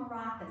you to do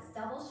maracas,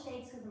 double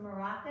shakes with the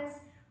maracas.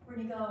 We're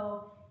going to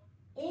go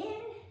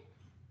in,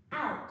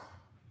 out,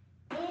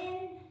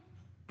 in,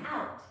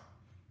 out,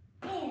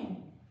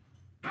 in,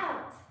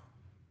 out,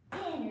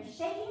 in. You're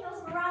shaking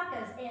those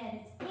maracas,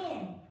 and it's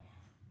in,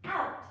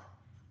 out,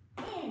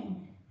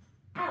 in,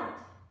 out,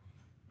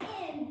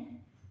 in,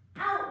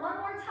 out. One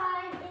more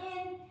time,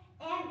 in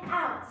and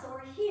out. So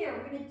we're here.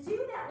 We're going to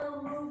do that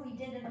little move we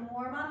did in the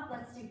warm-up.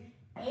 Let's do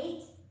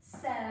 8,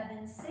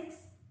 7, 6,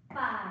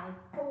 5,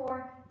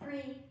 4,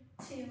 3,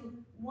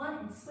 2, 1,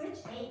 and switch.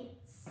 8,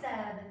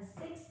 7,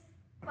 6,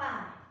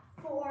 5,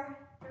 4,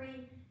 3,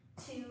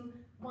 2,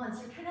 1.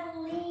 So you're kind of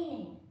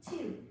leaning.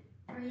 2,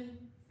 3,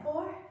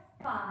 4,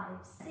 5,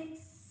 6,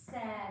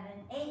 7,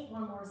 8.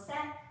 One more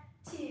set.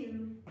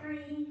 2,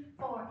 3,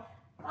 4,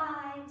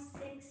 5,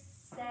 6,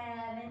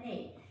 7,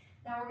 8.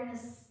 Now we're going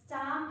to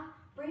stop,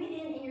 bring it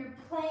in, and you're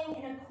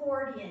playing an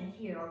accordion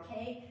here,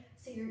 okay?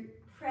 So you're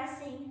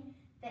pressing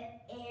the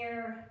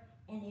air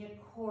and the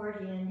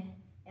accordion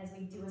as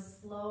we do a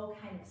slow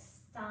kind of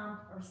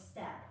stomp or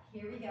step.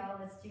 Here we go.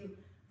 Let's do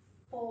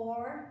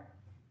 4,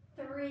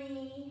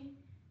 3,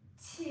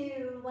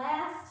 2,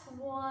 last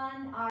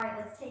one. All right,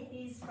 let's take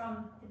these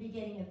from the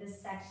beginning of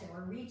this section.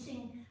 We're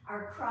reaching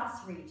our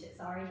cross reaches.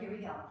 All right, here we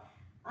go.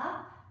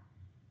 Up,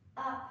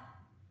 up,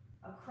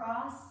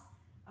 across,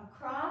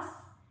 across,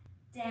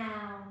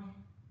 down,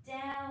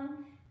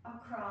 down,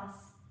 across,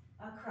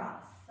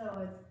 across.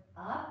 So it's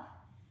up,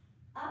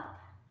 up,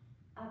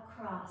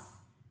 across,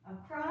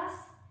 across,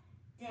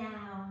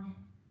 down,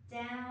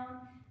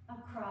 down,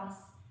 across,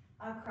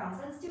 across.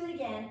 Let's do it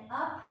again.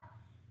 Up,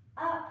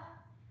 up,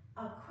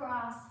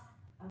 across,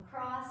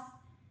 across,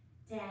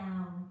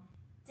 down,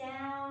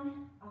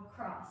 down,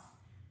 across,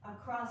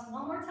 across.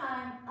 One more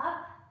time.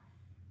 Up,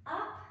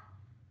 up,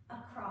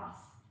 across,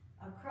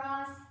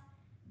 across,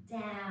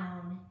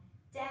 down,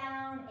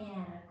 down,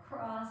 and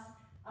across,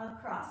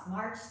 across.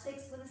 March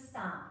 6 with a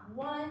stomp.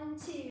 1,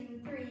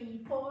 2,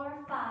 3,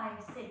 4, 5,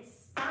 6,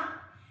 stomp.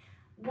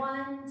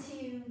 1,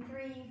 2,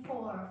 3,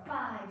 4,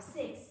 5,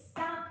 6,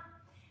 stomp.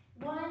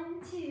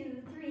 1,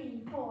 2,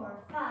 3,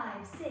 4,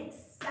 5, 6,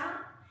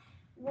 stomp.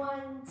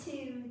 1,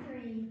 2,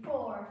 3,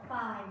 4,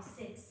 5,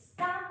 6,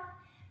 stomp.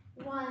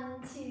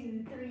 1,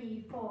 2,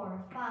 3,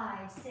 4,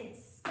 5, 6,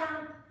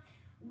 stomp.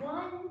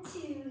 1,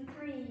 2,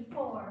 3,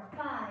 4,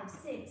 5,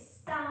 6,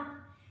 stomp.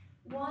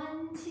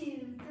 1,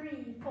 2,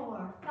 3,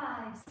 4,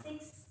 5,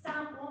 6,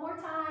 stomp. One more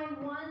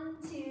time. 1,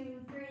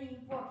 2, 3,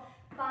 4,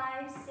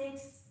 5,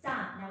 6,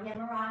 stomp. Now we have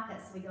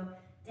maracas. So we go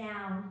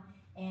down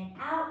and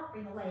out.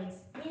 Bring the legs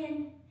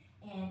in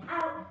and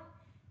out,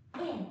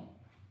 in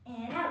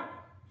and out,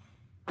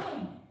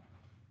 in,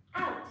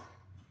 out,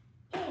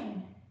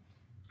 in,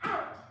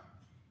 out,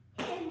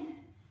 in,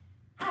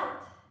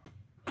 out,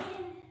 in,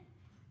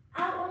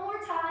 out. One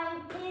more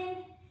time. In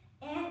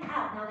and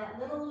out. Now that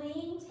little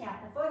lean,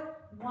 tap the foot.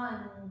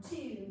 1,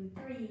 2,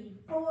 3,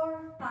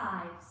 4,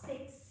 5,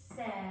 6,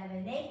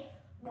 7, 8.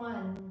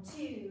 1,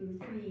 2,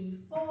 3,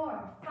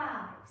 4,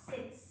 5, 6,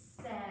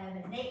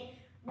 7, 8.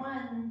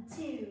 1,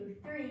 2,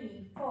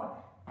 3,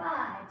 4,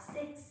 5,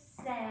 6,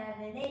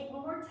 7, 8.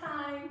 One more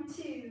time.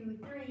 2,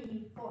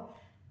 3, 4,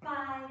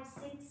 5,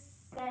 6,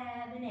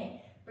 7,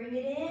 8. Bring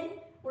it in.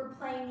 We're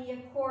playing the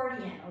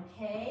accordion,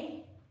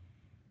 okay?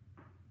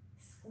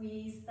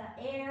 Squeeze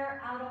the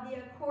air out of the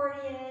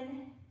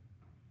accordion.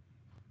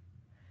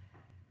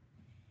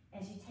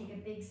 as you take a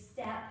big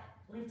step,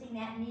 lifting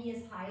that knee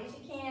as high as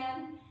you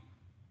can.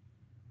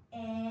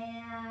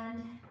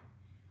 And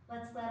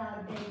let's let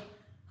out a big,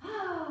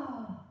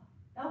 oh.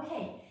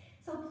 Okay,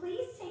 so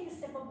please take a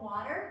sip of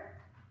water.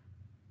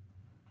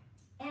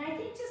 And I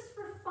think just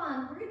for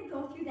fun, we're going to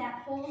go through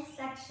that whole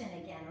section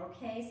again,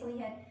 okay? So we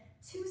had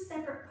 2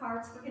 separate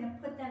parts. We're going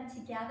to put them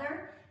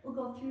together. We'll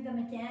go through them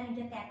again and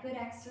get that good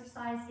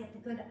exercise, get the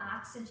good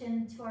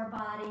oxygen to our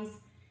bodies.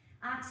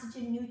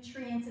 Oxygen,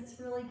 nutrients, it's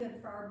really good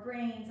for our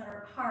brains,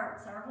 our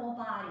hearts, our whole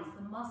bodies,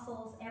 the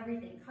muscles,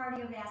 everything,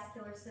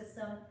 cardiovascular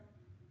system.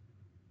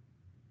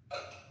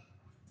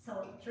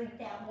 So drink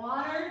that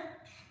water.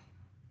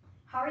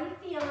 How are you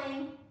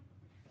feeling?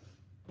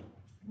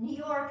 New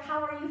York,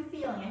 how are you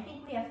feeling? I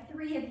think we have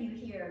 3 of you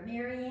here.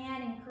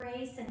 Marianne and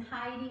Grace and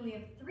Heidi, we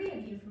have 3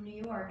 of you from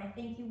New York. I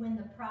think you win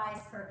the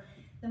prize for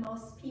the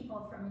most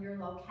people from your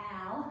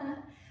locale.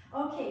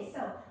 Okay,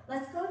 so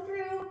let's go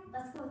through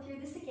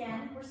this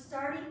again. We're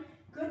starting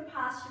good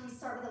posture. We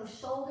start with those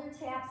shoulder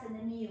taps and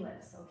the knee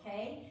lifts,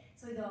 okay?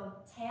 So we go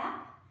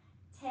tap,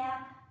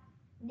 tap,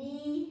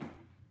 knee,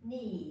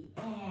 knee,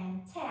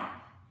 and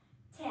tap,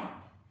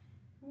 tap,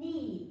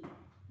 knee,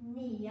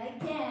 knee,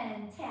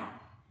 again,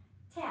 tap,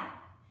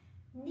 tap,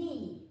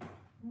 knee,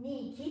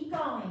 knee, keep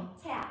going,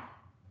 tap,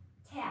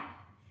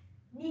 tap,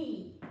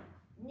 knee,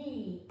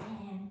 knee,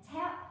 and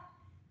tap,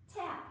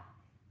 tap,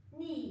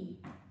 knee,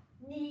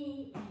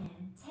 knee,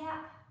 and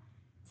tap,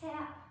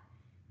 tap,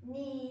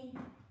 knee,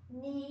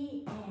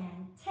 knee,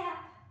 and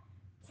tap,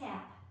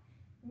 tap,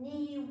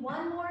 knee,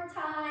 one more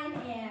time,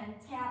 and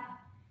tap,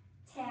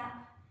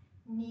 tap,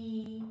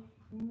 knee,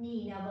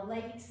 knee. Now the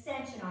leg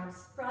extension,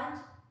 arms front,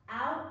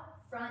 out,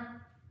 front,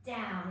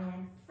 down,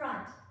 and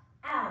front,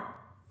 out,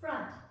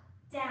 front,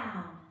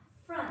 down,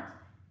 front,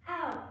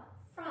 out,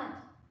 front,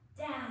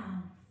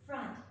 down,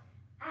 front,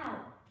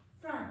 out,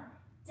 front,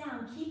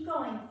 down. Keep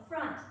going,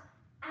 front,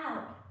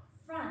 out,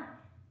 front,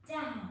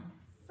 down,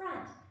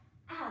 front,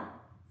 out,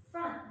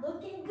 front.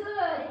 Looking good,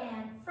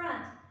 and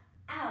front,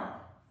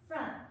 out,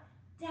 front,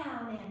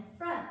 down, and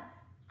front,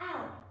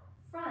 out,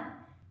 front,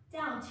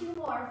 down. 2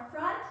 more,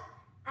 front,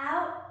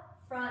 out,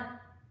 front,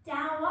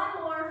 down.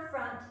 1 more,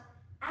 front,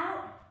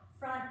 out,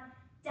 front,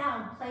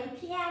 down. Play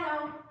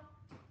piano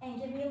and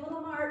give me a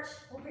little march.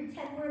 We'll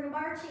pretend we're in a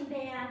marching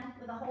band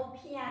with a whole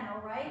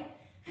piano, right?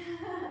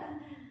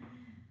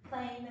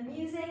 Playing the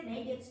music,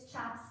 maybe it's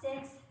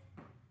chopsticks.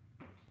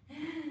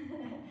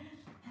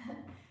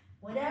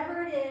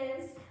 Whatever it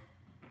is.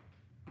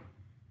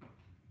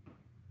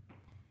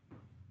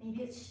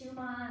 Maybe it's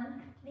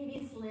Schumann, maybe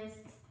it's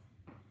Liszt.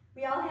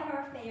 We all have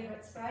our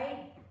favorites,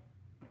 right?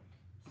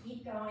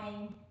 Keep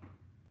going.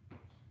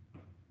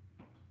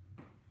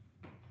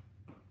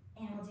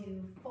 And we'll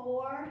do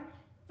 4,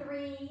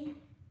 3,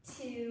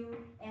 2,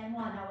 and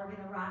 1. Now we're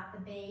going to rock the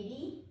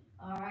baby,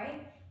 all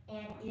right?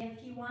 And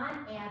if you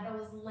want, add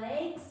those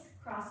legs,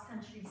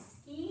 cross-country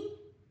ski.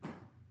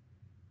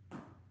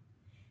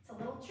 It's a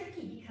little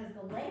tricky because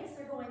the legs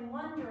are going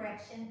one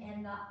direction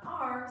and the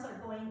arms are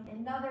going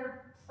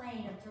another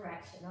plane of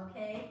direction,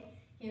 okay?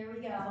 Here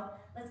we go.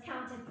 Let's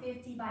count to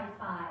 50 by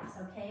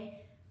 5s,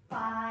 okay?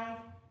 5,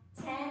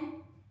 10,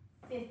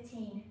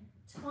 15,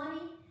 20,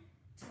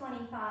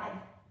 25,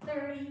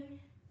 30,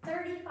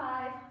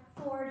 35,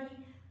 40,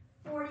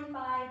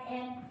 45,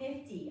 and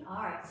 50. All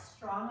right,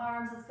 strong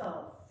arms, let's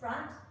go.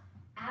 Front,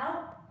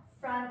 out,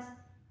 front,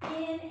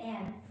 in,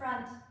 and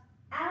front,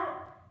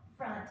 out,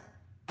 front,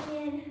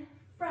 in,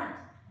 front,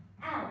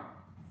 out,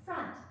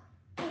 front,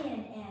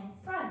 in, and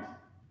front,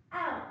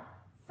 out,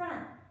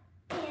 front,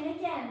 in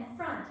again,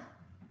 front,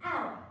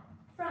 out,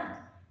 front,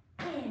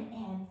 in,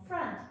 and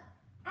front,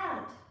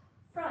 out,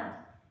 front,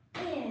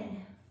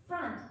 in,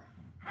 front,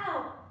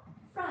 out,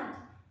 front,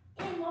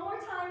 in. One more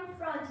time,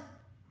 front,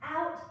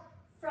 out,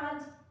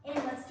 front, in.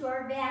 Let's do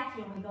our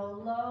vacuum. We go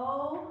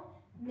low,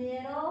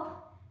 middle,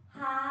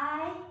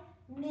 high,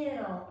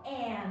 middle,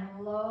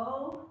 and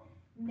low,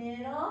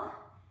 middle,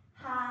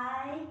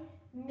 high,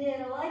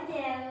 middle,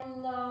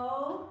 again,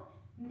 low,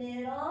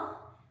 middle,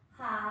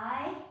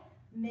 high,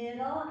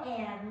 middle,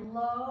 and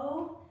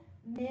low,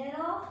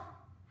 middle,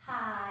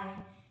 high,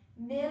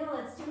 middle.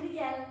 Let's do it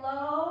again,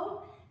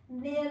 low,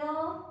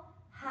 middle,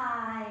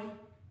 high,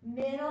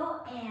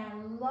 middle,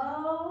 and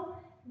low,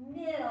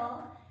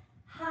 middle,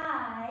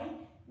 high,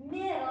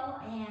 middle,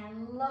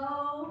 and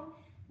low,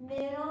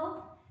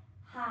 middle,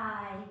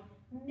 high,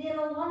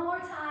 middle. One more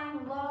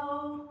time,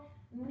 low,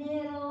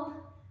 middle,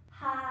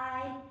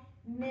 high,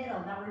 middle.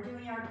 Now we're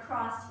doing our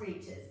cross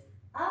reaches.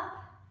 Up,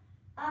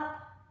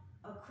 up,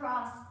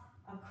 across,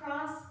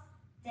 across,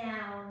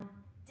 down,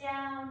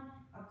 down,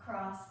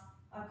 across,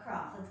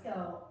 across. Let's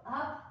go.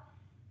 Up,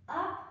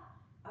 up,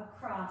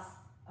 across,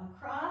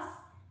 across,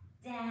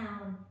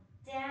 down,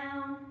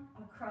 down,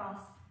 across,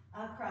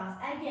 across.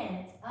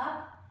 Again, it's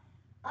up,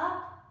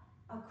 up,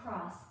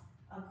 across,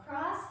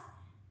 across,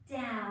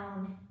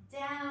 down,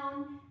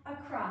 down,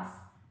 across,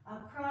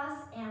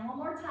 across. And one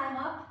more time,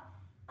 up,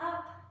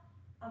 up,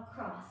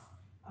 across,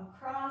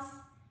 across,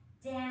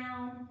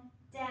 down,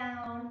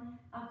 down,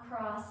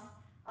 across,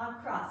 across.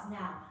 across.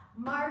 Now,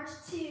 march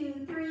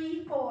 2,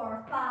 3,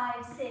 4,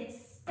 5, 6,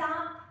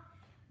 stomp.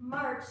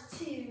 March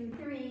 2,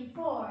 3,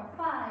 4,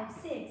 5,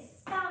 6,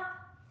 stomp.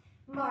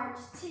 March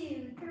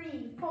 2,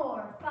 3,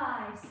 4,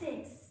 5,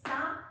 6,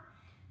 stomp.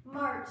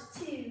 March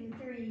 2,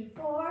 3,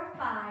 4,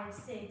 5,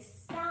 6,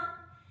 stomp.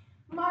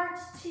 March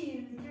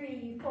 2,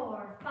 3,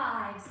 4,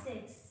 5,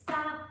 6,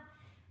 stomp.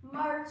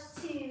 March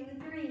 2,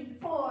 3,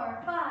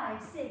 4,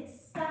 5, 6,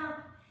 stomp.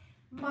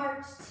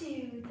 March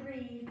 2,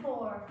 3,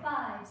 4,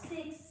 5,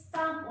 6,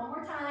 stomp. One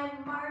more time.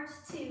 March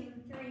 2,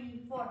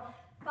 3, 4,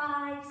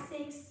 5,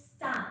 6,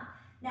 stomp.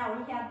 Now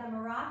we have the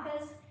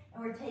maracas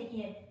and we're taking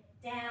it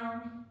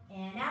down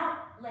and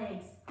out.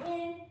 Legs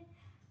in,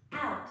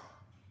 out,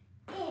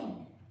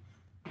 in,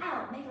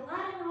 out. Make a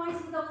lot of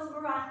noise with those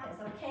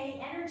maracas,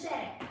 okay?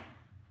 Energetic.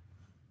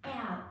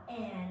 Out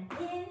and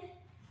in,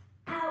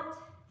 out,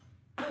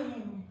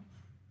 in,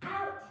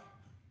 out,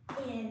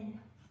 in,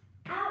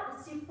 out.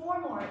 Let's do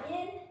 4 more.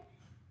 In,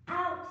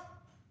 out,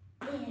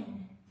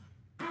 in,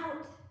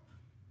 out,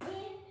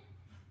 in,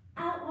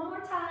 out. One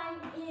more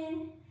time.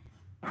 In,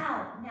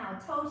 out. Now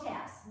toe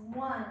taps.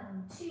 1,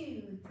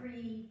 2,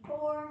 3,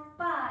 4,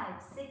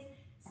 5, 6,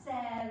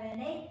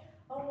 7, 8.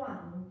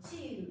 1,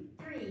 2,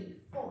 3,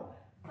 4,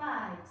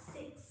 5,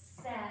 6,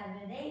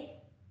 7, 8.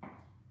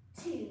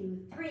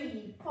 2,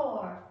 3,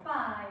 4,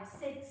 5,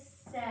 6,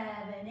 7,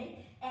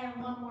 8.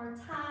 And one more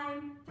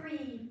time.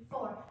 3,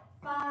 4,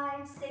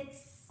 5,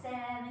 6,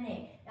 7,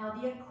 8.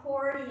 Now the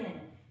accordion.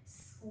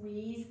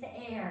 Squeeze the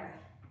air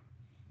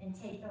and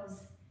take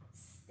those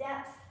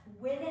steps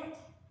with it,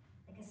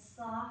 like a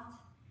soft,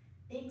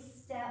 big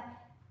step.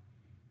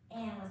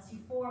 And let's do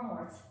 4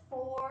 more. It's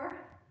 4,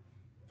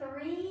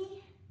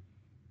 3,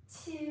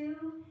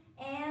 2,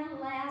 and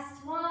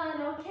last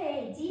one.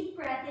 Okay, deep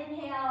breath.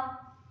 Inhale.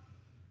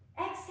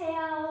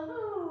 Exhale.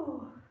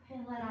 Whew,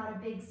 and let out a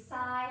big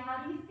sigh.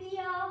 How do you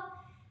feel?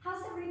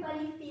 How's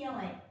everybody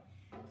feeling?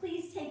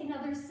 Please take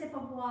another sip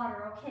of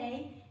water,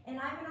 okay? And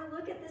I'm going to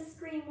look at the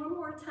screen one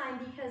more time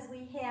because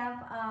we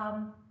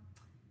have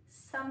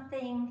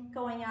something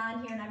going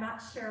on here, and I'm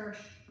not sure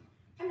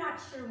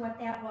what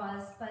that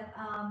was, but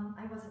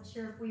I wasn't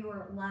sure if we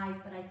were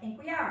live, but I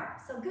think we are.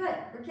 So good.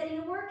 We're getting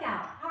a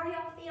workout. How are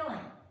y'all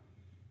feeling?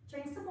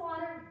 Drink some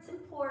water. It's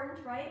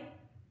important, right?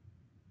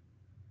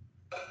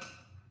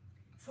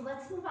 So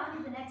let's move on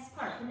to the next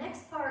part. The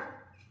next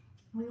part,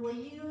 we will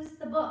use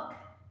the book,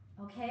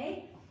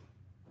 okay?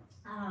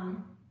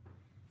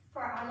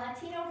 For our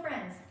Latino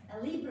friends,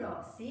 el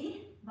libro,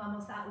 ¿sí?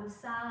 Vamos a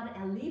usar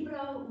el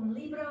libro, un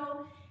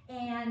libro,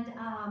 and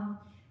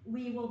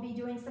we will be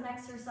doing some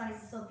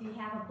exercises. So if you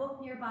have a book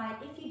nearby,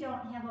 if you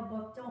don't have a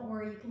book, don't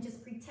worry. You can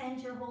just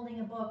pretend you're holding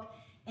a book,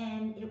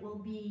 and it will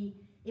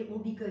be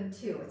good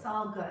too. It's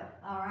all good,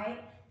 all right?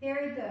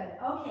 Very good.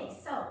 Okay,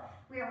 so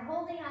we are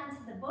holding on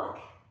to the book.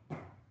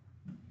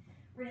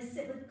 We're going to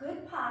sit with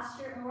good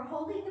posture, and we're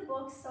holding the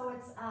book so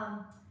it's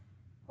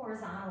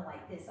horizontal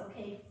like this,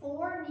 okay?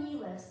 4 knee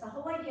lifts. The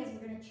whole idea is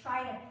we're going to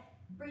try to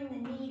bring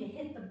the knee to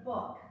hit the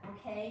book,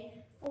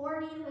 okay?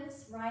 4 knee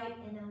lifts right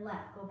and then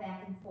left. Go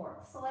back and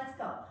forth. So let's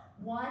go.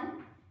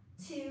 1,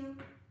 2,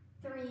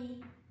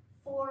 3,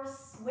 4,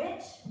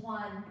 switch.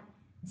 1,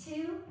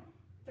 2,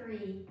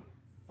 3,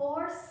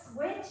 4,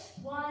 switch.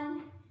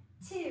 1,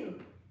 2,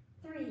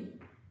 3,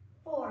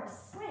 4,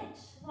 switch.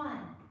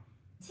 1,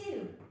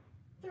 2,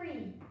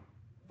 3,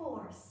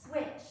 4,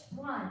 switch.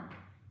 1,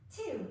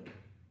 2,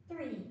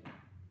 3,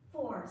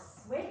 4,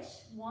 switch.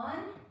 1,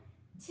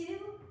 2,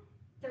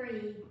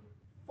 3,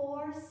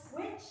 4,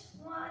 switch.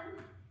 1,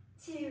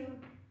 2,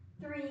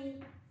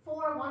 3,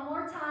 4. One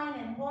more time,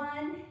 and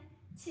 1,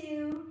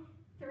 2,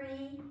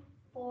 3,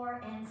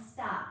 4, and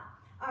stop.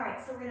 All right,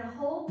 so we're going to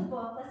hold the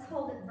book. Let's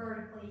hold it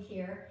vertically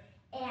here,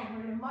 and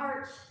we're going to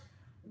march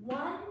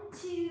 1,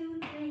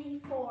 2,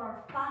 3,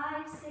 4,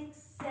 5, 6,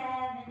 7,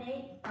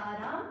 8.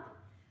 Ba-dump,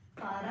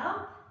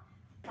 ba-dump,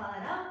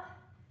 ba-dump,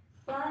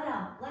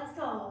 ba-dump. Let's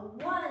go.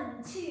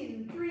 1,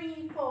 2,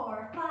 3,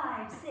 4,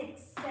 5,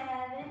 6,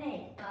 7,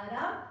 8.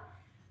 Ba-dump,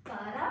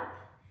 ba-dump,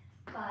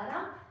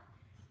 ba-dump,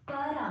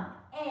 ba-dump.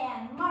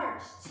 And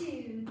march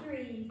 2,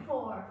 3,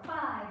 4,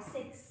 5,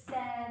 6,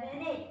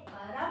 7, 8.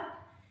 Ba-dump,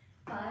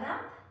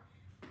 ba-dump,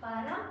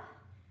 ba-dump,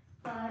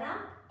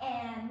 ba-dump.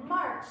 And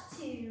march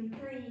 2,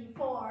 3,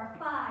 4,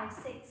 5,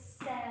 6,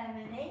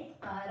 7,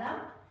 8.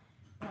 Ba-dump,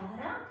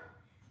 ba-dump,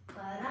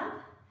 ba-dump,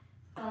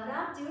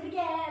 ba-dump. Do it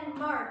again.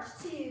 March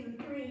 2,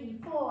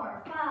 3,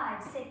 4,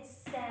 5,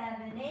 6,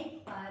 7,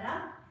 8.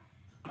 Ba-dump,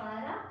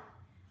 ba-dump,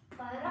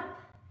 ba-dump,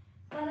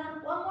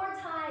 ba-dump. One more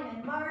time.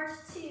 And march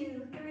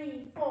 2,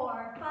 3,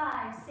 4,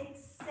 5, 6,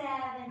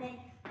 7, 8.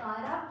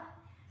 Ba-dump,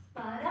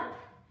 ba-dump,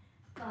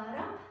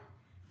 ba-dump,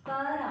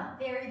 ba-dump.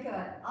 Very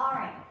good. All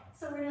right.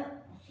 So we're going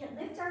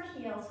to lift our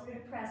heels. We're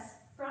going to press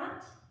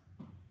front,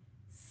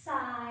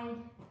 side,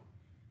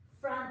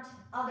 front,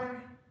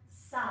 other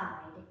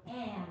side,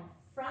 and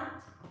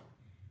front,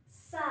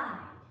 side,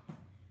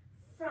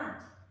 front,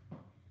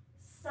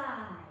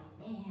 side,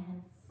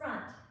 and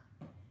front,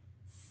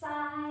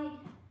 side,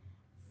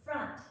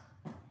 front,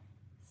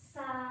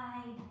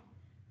 side,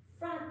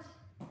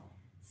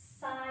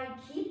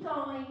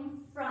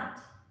 going. Front,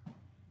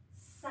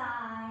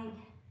 side,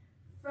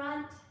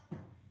 front,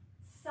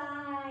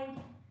 side,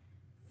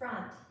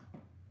 front,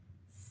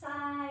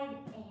 side,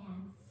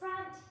 and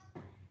front,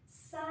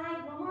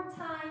 side. One more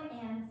time,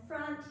 and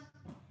front,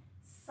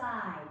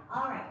 side.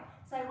 All right,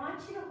 so I want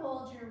you to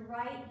hold your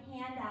right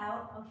hand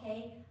out,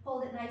 okay?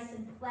 Hold it nice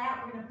and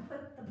flat. We're gonna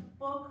put the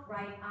book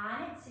right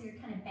on it, so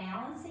you're kind of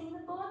balancing the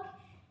book,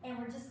 and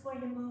we're just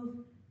going to move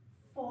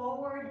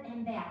forward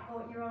and back. Go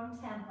at your own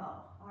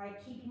tempo. All right,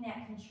 keeping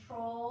that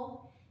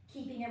control,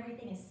 keeping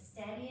everything as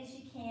steady as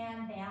you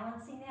can,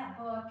 balancing that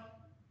book,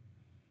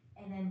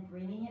 and then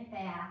bringing it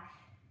back.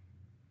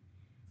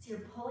 So you're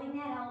pulling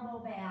that elbow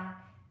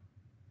back,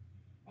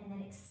 and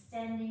then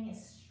extending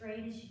as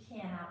straight as you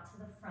can out to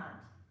the front.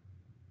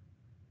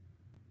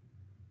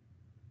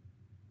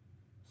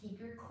 Keep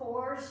your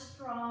core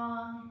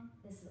strong.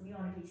 We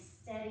want to be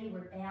steady.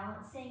 We're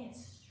balancing.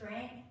 It's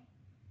strength.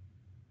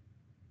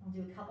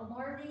 We'll do a couple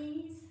more of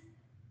these.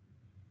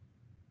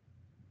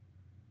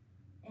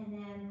 And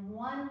then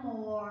one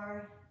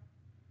more.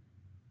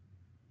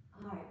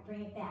 All right,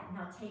 bring it back.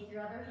 Now take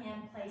your other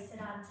hand, place it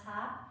on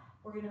top.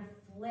 We're going to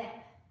flip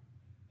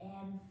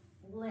and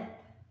flip.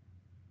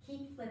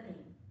 Keep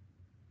flipping.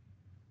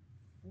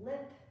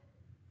 Flip,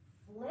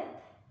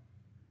 flip,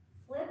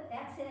 flip.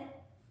 That's it.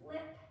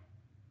 Flip,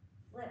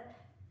 flip.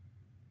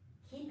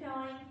 Keep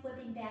going,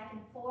 flipping back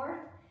and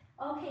forth.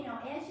 Okay,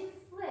 now as you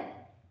flip,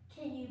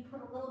 can you put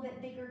a little bit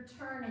bigger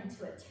turn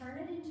into it? Turn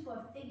it into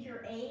a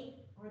figure 8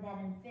 or that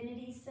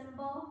infinity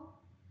symbol.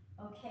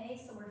 Okay,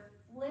 so we're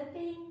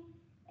flipping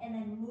and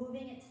then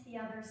moving it to the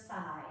other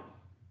side.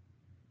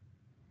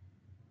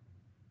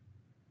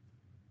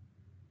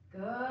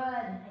 Good.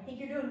 I think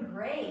you're doing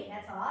great.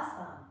 That's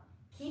awesome.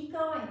 Keep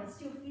going. Let's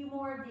do a few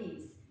more of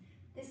these.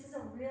 This is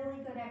a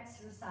really good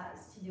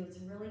exercise to do. It's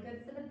really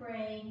good for the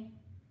brain.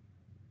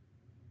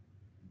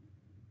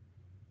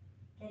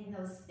 Getting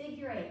those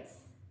figure 8s,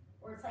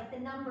 or it's like the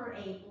number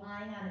 8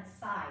 lying on its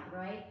side,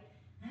 right?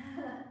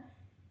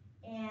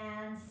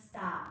 And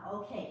stop.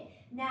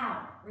 Okay,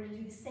 now we're going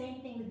to do the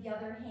same thing with the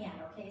other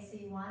hand, okay? So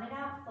you want it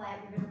out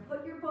flat. You're going to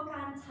put your book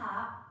on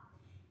top,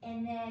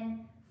 and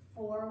then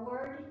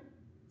forward,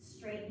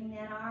 straightening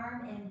that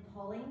arm and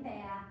pulling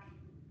back.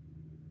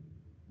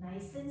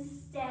 Nice and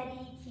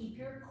steady. Keep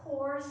your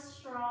core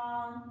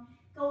strong.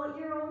 Go at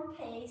your own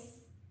pace,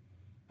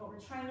 but we're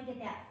trying to get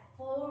that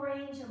full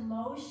range of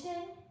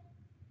motion.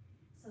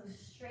 So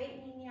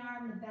straightening the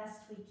arm the best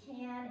we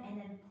can, and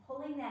then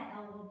pulling that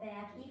elbow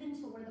back, even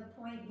to where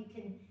the point you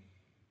can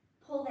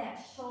pull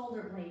that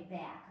shoulder blade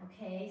back,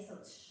 okay? So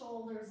it's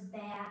shoulders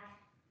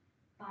back,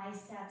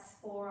 biceps,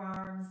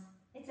 forearms,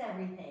 it's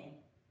everything.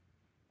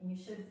 And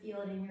you should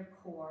feel it in your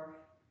core.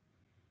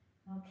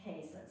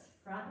 Okay, so it's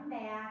front and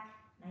back,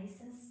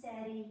 nice and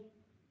steady.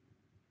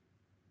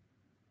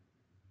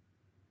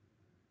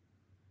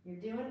 You're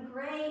doing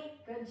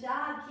great. Good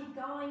job. Keep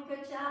going.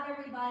 Good job,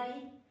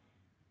 everybody.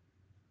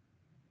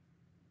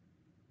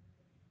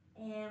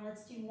 And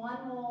let's do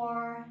one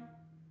more.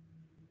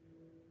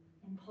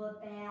 And pull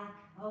it back.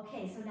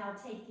 Okay, so now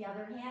take the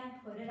other hand,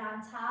 put it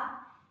on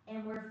top,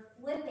 and we're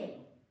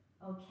flipping.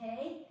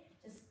 Okay?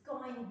 Just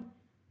going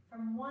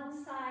from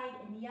one side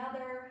and the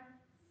other,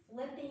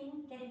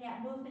 flipping, getting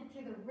that movement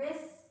through the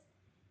wrists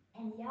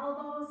and the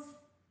elbows.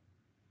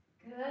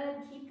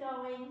 Good. Keep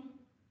going.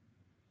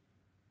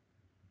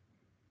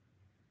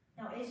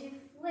 Now as you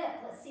flip,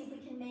 let's see if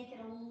we can make it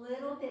a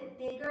little bit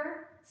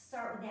bigger.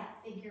 Start with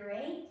that figure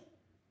 8.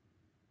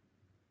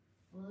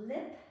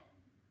 Flip.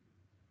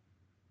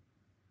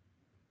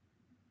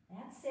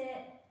 That's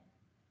it.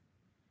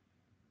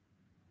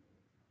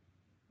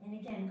 And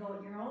again, go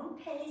at your own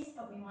pace,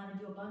 but we want to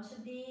do a bunch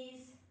of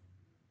these.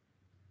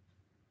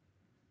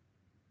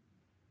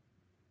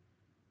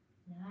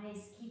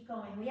 Nice, keep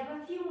going. We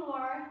have a few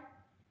more.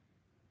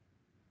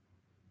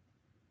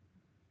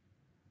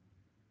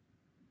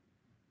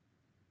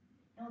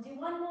 And we'll do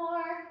one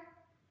more.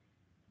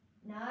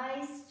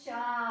 Nice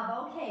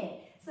job.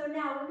 Okay, so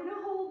now we're going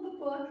to hold the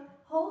book.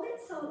 Hold it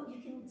so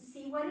you can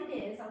see what it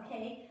is,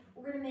 okay?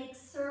 We're going to make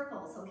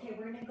circles, okay?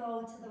 We're going to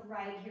go to the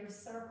right. Here's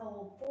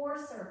circle, 4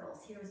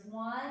 circles. Here's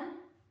 1,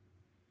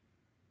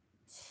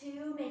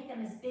 2, make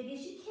them as big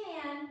as you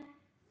can,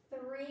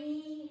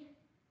 3,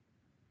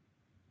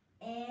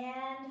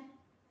 and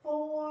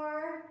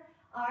 4.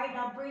 All right,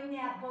 now bring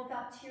that book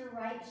up to your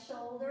right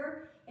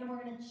shoulder, and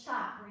we're going to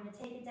chop. We're going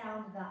to take it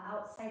down to the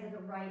outside of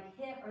the right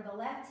hip, or the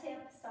left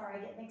hip. Sorry, I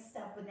get mixed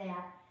up with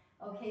that.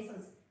 Okay, so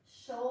it's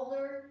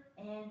shoulder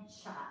and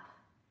chop.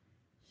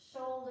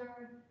 Shoulder,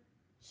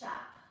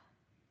 chop.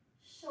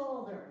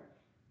 Shoulder,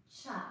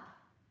 chop.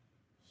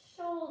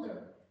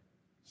 Shoulder,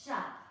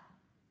 chop.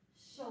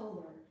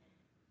 Shoulder,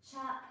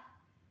 chop.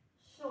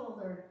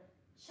 Shoulder,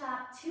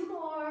 chop. 2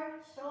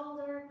 more.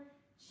 Shoulder,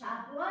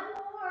 chop. 1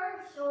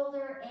 more.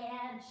 Shoulder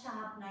and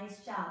chop.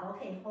 Nice job.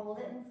 Okay, hold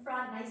it in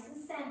front, nice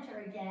and center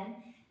again.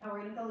 Now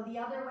we're going to go the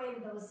other way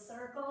with those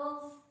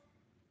circles.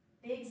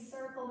 Big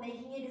circle,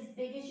 making it as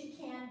big as you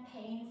can.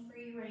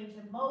 Pain-free range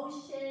of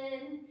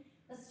motion.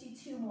 Let's do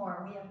 2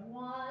 more. We have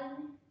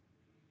 1,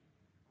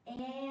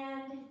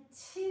 and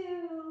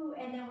 2,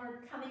 and then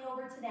we're coming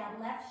over to that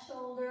left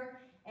shoulder,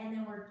 and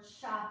then we're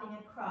chopping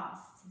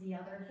across to the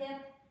other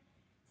hip,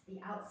 to the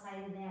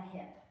outside of that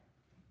hip.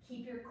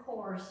 Keep your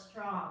core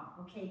strong,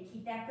 okay?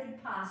 Keep that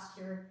good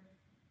posture.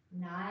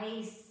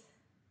 Nice.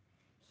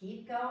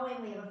 Keep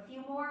going. We have a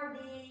few more of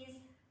these.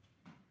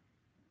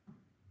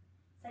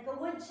 It's like a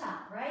wood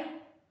chop,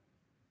 right?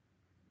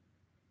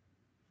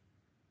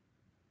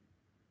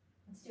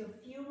 Let's do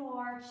a few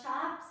more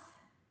chops.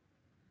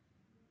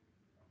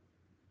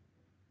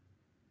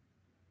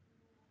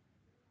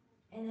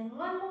 And then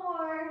one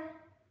more.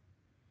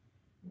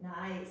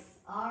 Nice.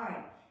 All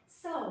right.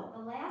 So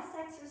the last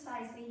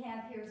exercise we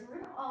have here is we're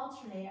going to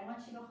alternate. I want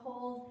you to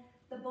hold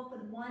the book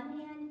with one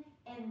hand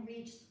and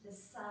reach to the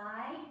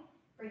side.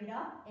 Bring it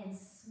up and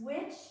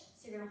switch.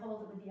 So you're going to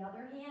hold it with the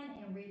other hand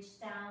and reach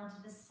down to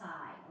the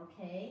side,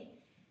 okay?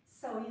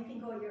 So you can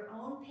go at your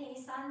own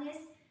pace on this.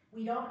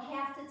 We don't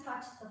have to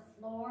touch the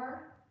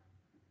floor.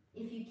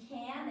 If you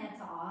can,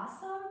 that's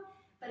awesome.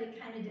 But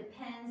it kind of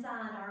depends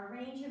on our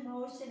range of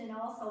motion and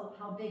also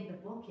how big the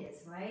book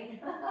is,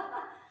 right?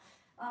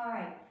 All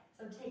right,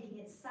 so taking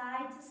it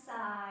side to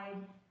side.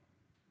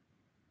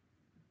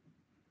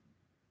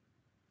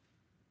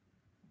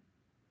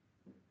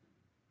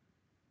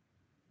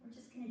 We're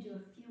just going to do a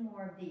few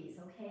more of these,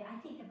 okay? I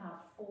think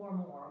about 4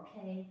 more,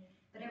 okay?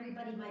 But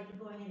everybody might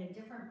be going at a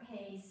different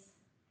pace.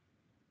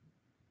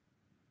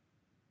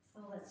 So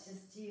let's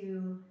just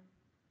do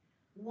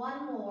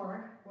one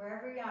more.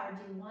 Wherever you are,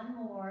 do one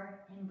more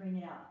and bring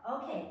it up.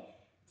 Okay,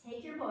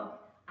 take your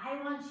book.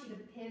 I want you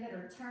to pivot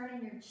or turn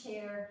in your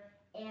chair.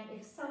 And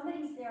if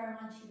somebody's there,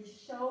 I want you to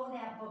show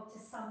that book to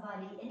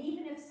somebody. And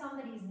even if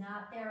somebody's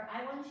not there,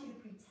 I want you to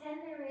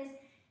pretend there is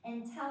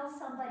and tell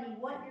somebody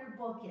what your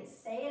book is.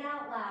 Say it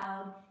out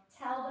loud.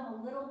 Tell them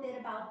a little bit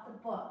about the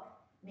book.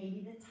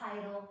 Maybe the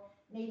title,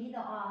 maybe the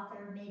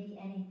author, maybe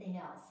anything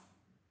else.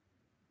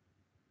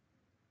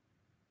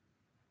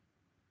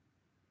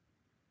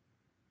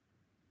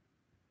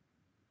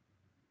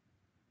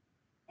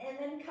 And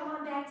then come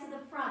on back to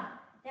the front.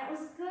 That was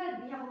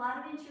good. We have a lot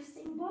of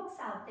interesting books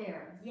out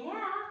there.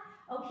 Yeah.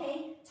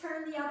 Okay,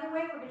 turn the other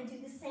way. We're going to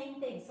do the same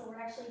thing. So we're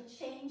actually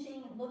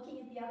changing, looking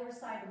at the other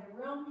side of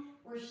the room.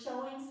 We're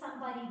showing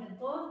somebody the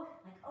book.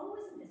 Like, oh,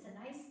 isn't this a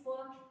nice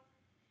book?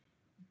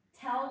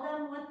 Tell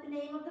them what the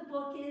name of the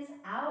book is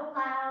out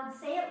loud.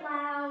 Say it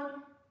loud.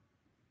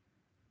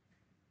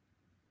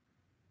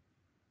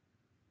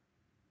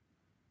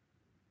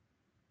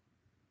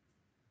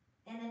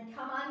 And then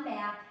come on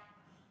back.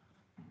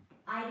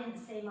 I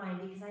didn't say mine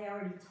because I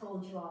already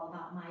told you all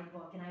about my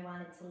book and I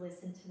wanted to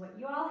listen to what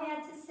you all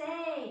had to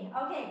say.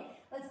 Okay,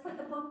 let's put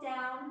the book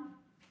down.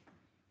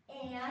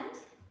 And,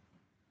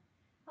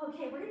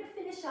 okay, we're going to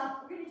finish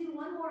up. We're going to do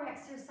one more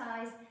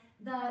exercise.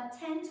 The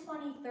 10,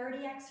 20,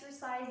 30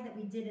 exercise that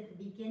we did at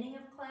the beginning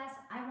of class,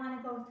 I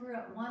want to go through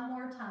it one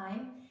more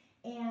time.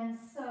 And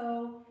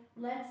so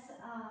let's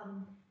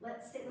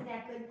sit with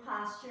that good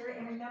posture.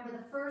 And remember,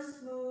 the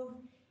first move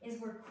is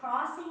we're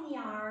crossing the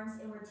arms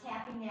and we're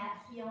tapping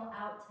that heel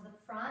out to the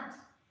front.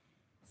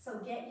 So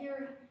get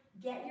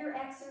your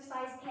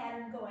exercise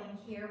pattern going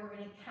here. We're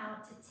going to count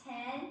to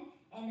 10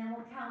 and then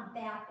we'll count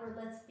backward.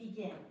 Let's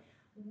begin.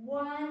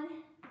 1,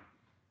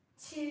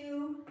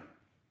 2,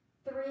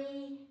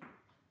 3,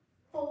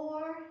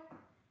 4,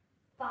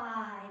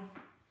 5,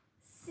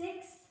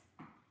 6,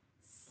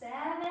 7,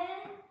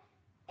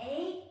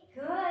 8,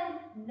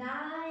 good, 9,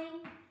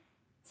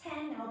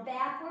 10. Now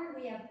backward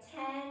we have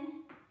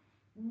 10,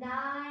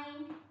 9,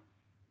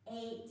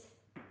 8,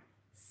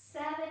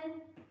 7,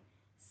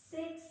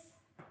 6,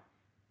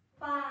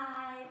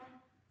 5,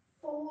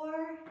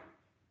 4,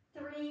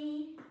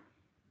 3,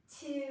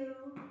 2,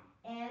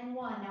 and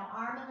 1. Now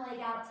arm and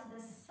leg out to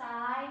the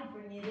side,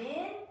 bring it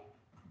in,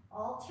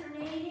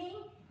 alternating.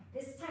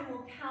 This time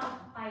we'll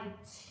count by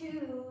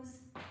 2s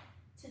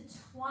to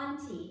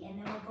 20, and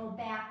then we'll go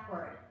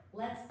backward.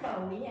 Let's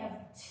go. We have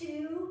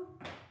 2,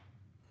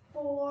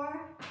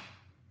 4,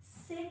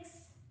 6,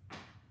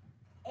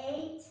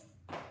 8,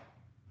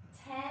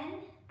 10,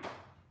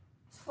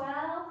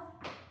 12,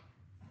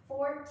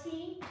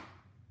 14,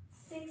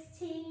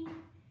 16,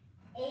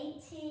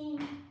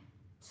 18,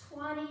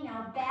 20.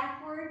 Now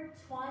backward,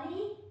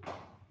 20,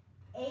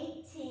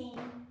 18,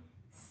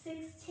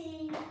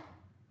 16,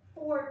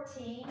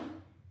 14,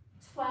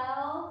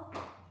 12,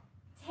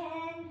 10,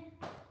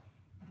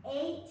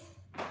 8,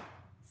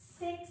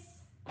 6,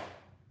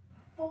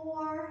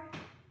 4,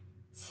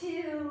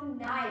 2.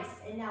 Nice.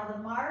 And now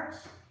the march.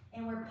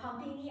 And we're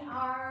pumping the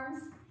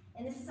arms,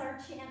 and this is our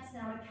chance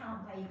now to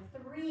count by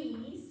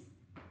 3s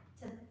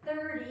to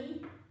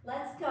 30.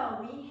 Let's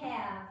go. We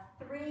have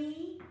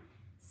 3,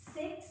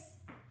 6,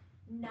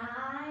 9,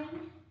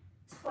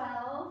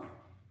 12,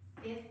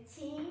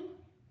 15,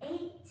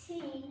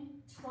 18,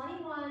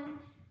 21,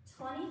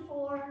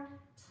 24,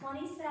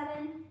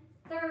 27,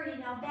 30.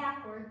 Now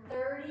backward.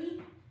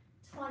 30,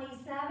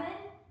 27,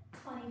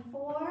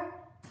 24,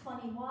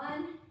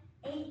 21,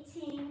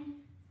 18,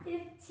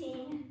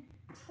 15,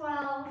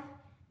 12,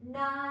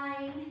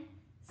 9,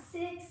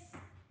 6,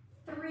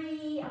 3,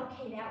 3.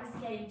 Okay, that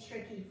was getting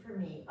tricky for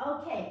me.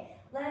 Okay,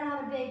 let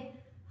out a big,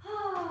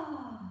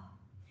 oh.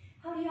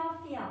 How do y'all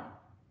feel?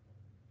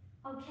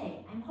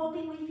 Okay, I'm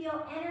hoping we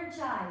feel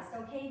energized.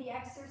 Okay, the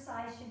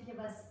exercise should give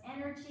us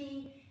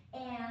energy.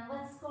 And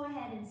let's go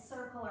ahead and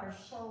circle our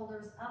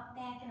shoulders up,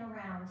 back, and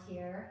around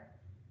here.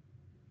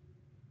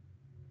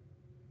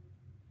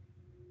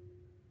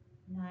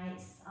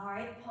 Nice. All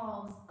right,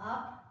 palms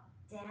up,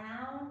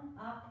 down,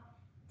 up,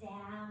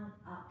 down,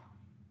 up,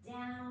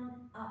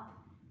 down, up,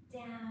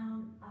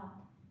 down,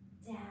 up,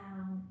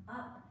 down,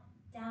 up,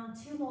 down.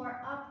 2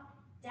 more up,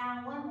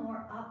 down, 1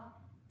 more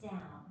up,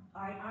 down.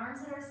 All right, arms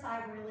at our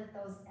side. We're going to lift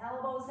those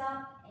elbows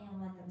up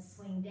and let them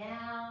swing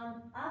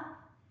down, up,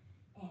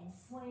 and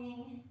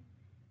swing,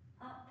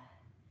 up,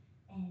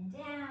 and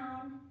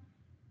down,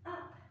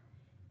 up,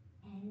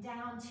 and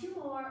down. 2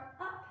 more,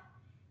 up,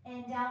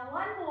 and down.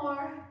 1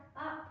 more,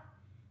 up,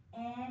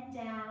 and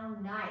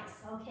down.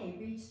 Nice. Okay,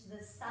 reach to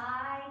the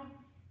side,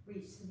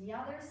 reach to the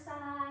other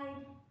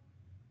side,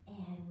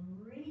 and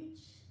reach.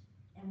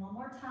 And 1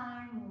 more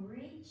time,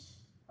 reach.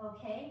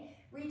 Okay,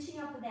 reaching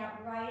up with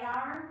that right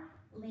arm,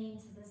 lean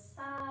to the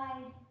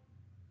side,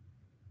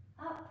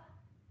 up,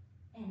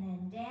 and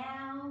then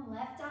down.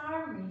 Left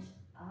arm, reach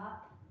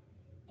up,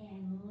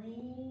 and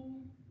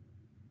lean,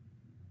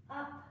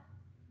 up,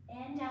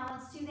 and down.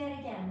 Let's do that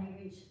again.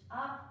 We reach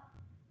up,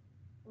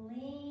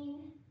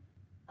 lean,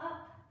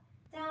 up,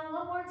 down.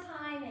 1 more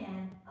time,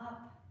 and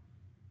up,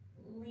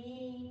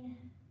 lean,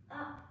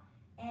 up,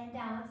 and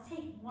down. Let's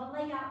take 1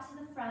 leg out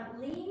to the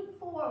front, lean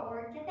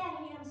forward, get that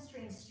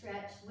hamstring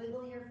stretch,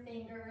 wiggle your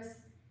fingers,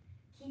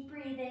 keep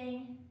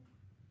breathing.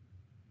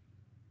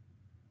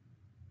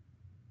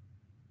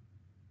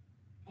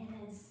 And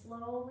then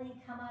slowly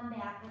come on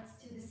back. Let's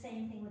do the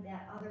same thing with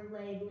that other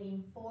leg,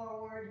 lean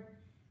forward,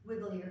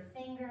 wiggle your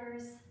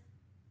fingers,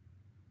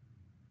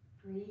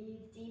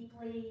 breathe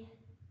deeply.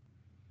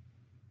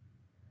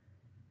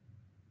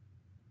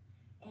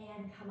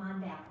 And come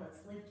on back. Let's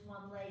lift 1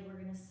 leg. We're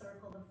going to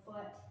circle the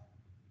foot.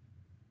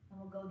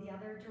 And we'll go the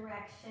other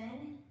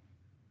direction.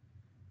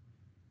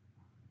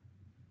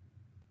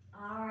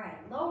 All right,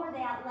 lower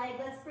that leg.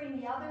 Let's bring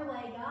the other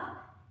leg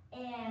up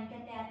and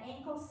get that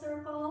ankle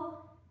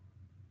circle.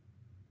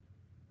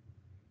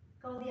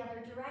 Go the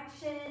other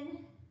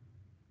direction.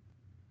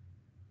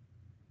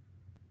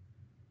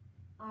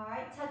 All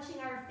right,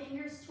 touching our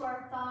fingers to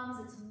our thumbs.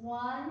 It's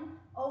 1,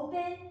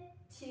 open,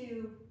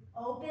 2,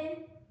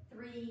 open,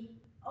 3,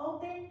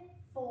 open,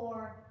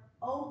 4,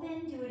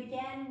 open. Do it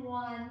again.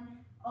 1,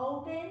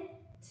 open,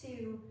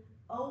 2,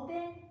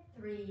 open,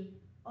 3,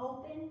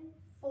 open,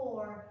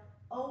 4,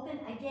 open.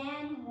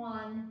 Again.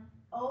 1,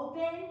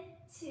 open,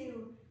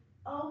 2,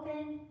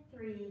 open,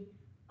 3,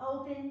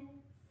 open,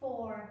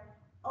 4,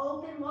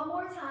 open. 1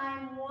 more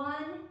time.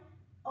 1,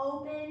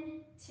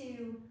 open,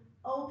 2,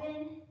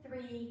 open,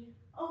 3,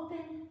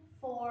 open,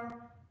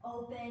 4,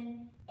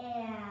 open.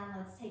 And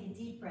let's take a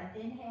deep breath.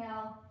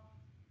 Inhale.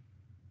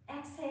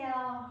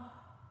 Exhale.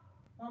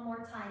 1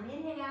 more time.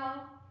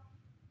 Inhale.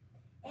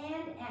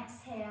 And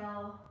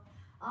exhale.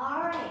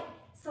 All right.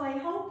 So I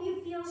hope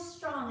you feel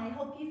strong. I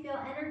hope you feel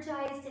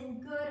energized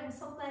and good. I'm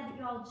so glad that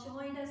you all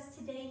joined us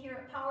today here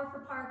at Power for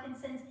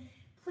Parkinson's.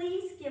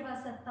 Please give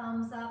us a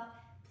thumbs up.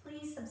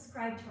 Please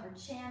subscribe to our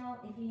channel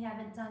if you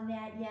haven't done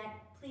that yet.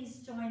 Please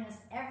join us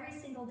every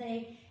single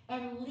day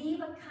and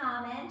leave a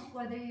comment,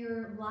 whether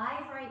you're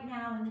live right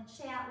now in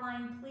the chat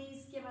line.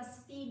 Please give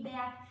us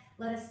feedback.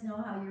 Let us know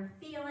how you're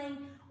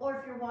feeling. Or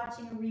if you're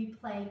watching a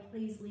replay,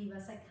 please leave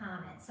us a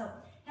comment. So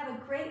have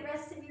a great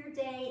rest of your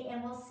day,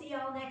 and we'll see you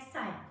all next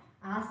time.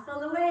 Hasta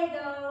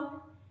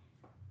luego.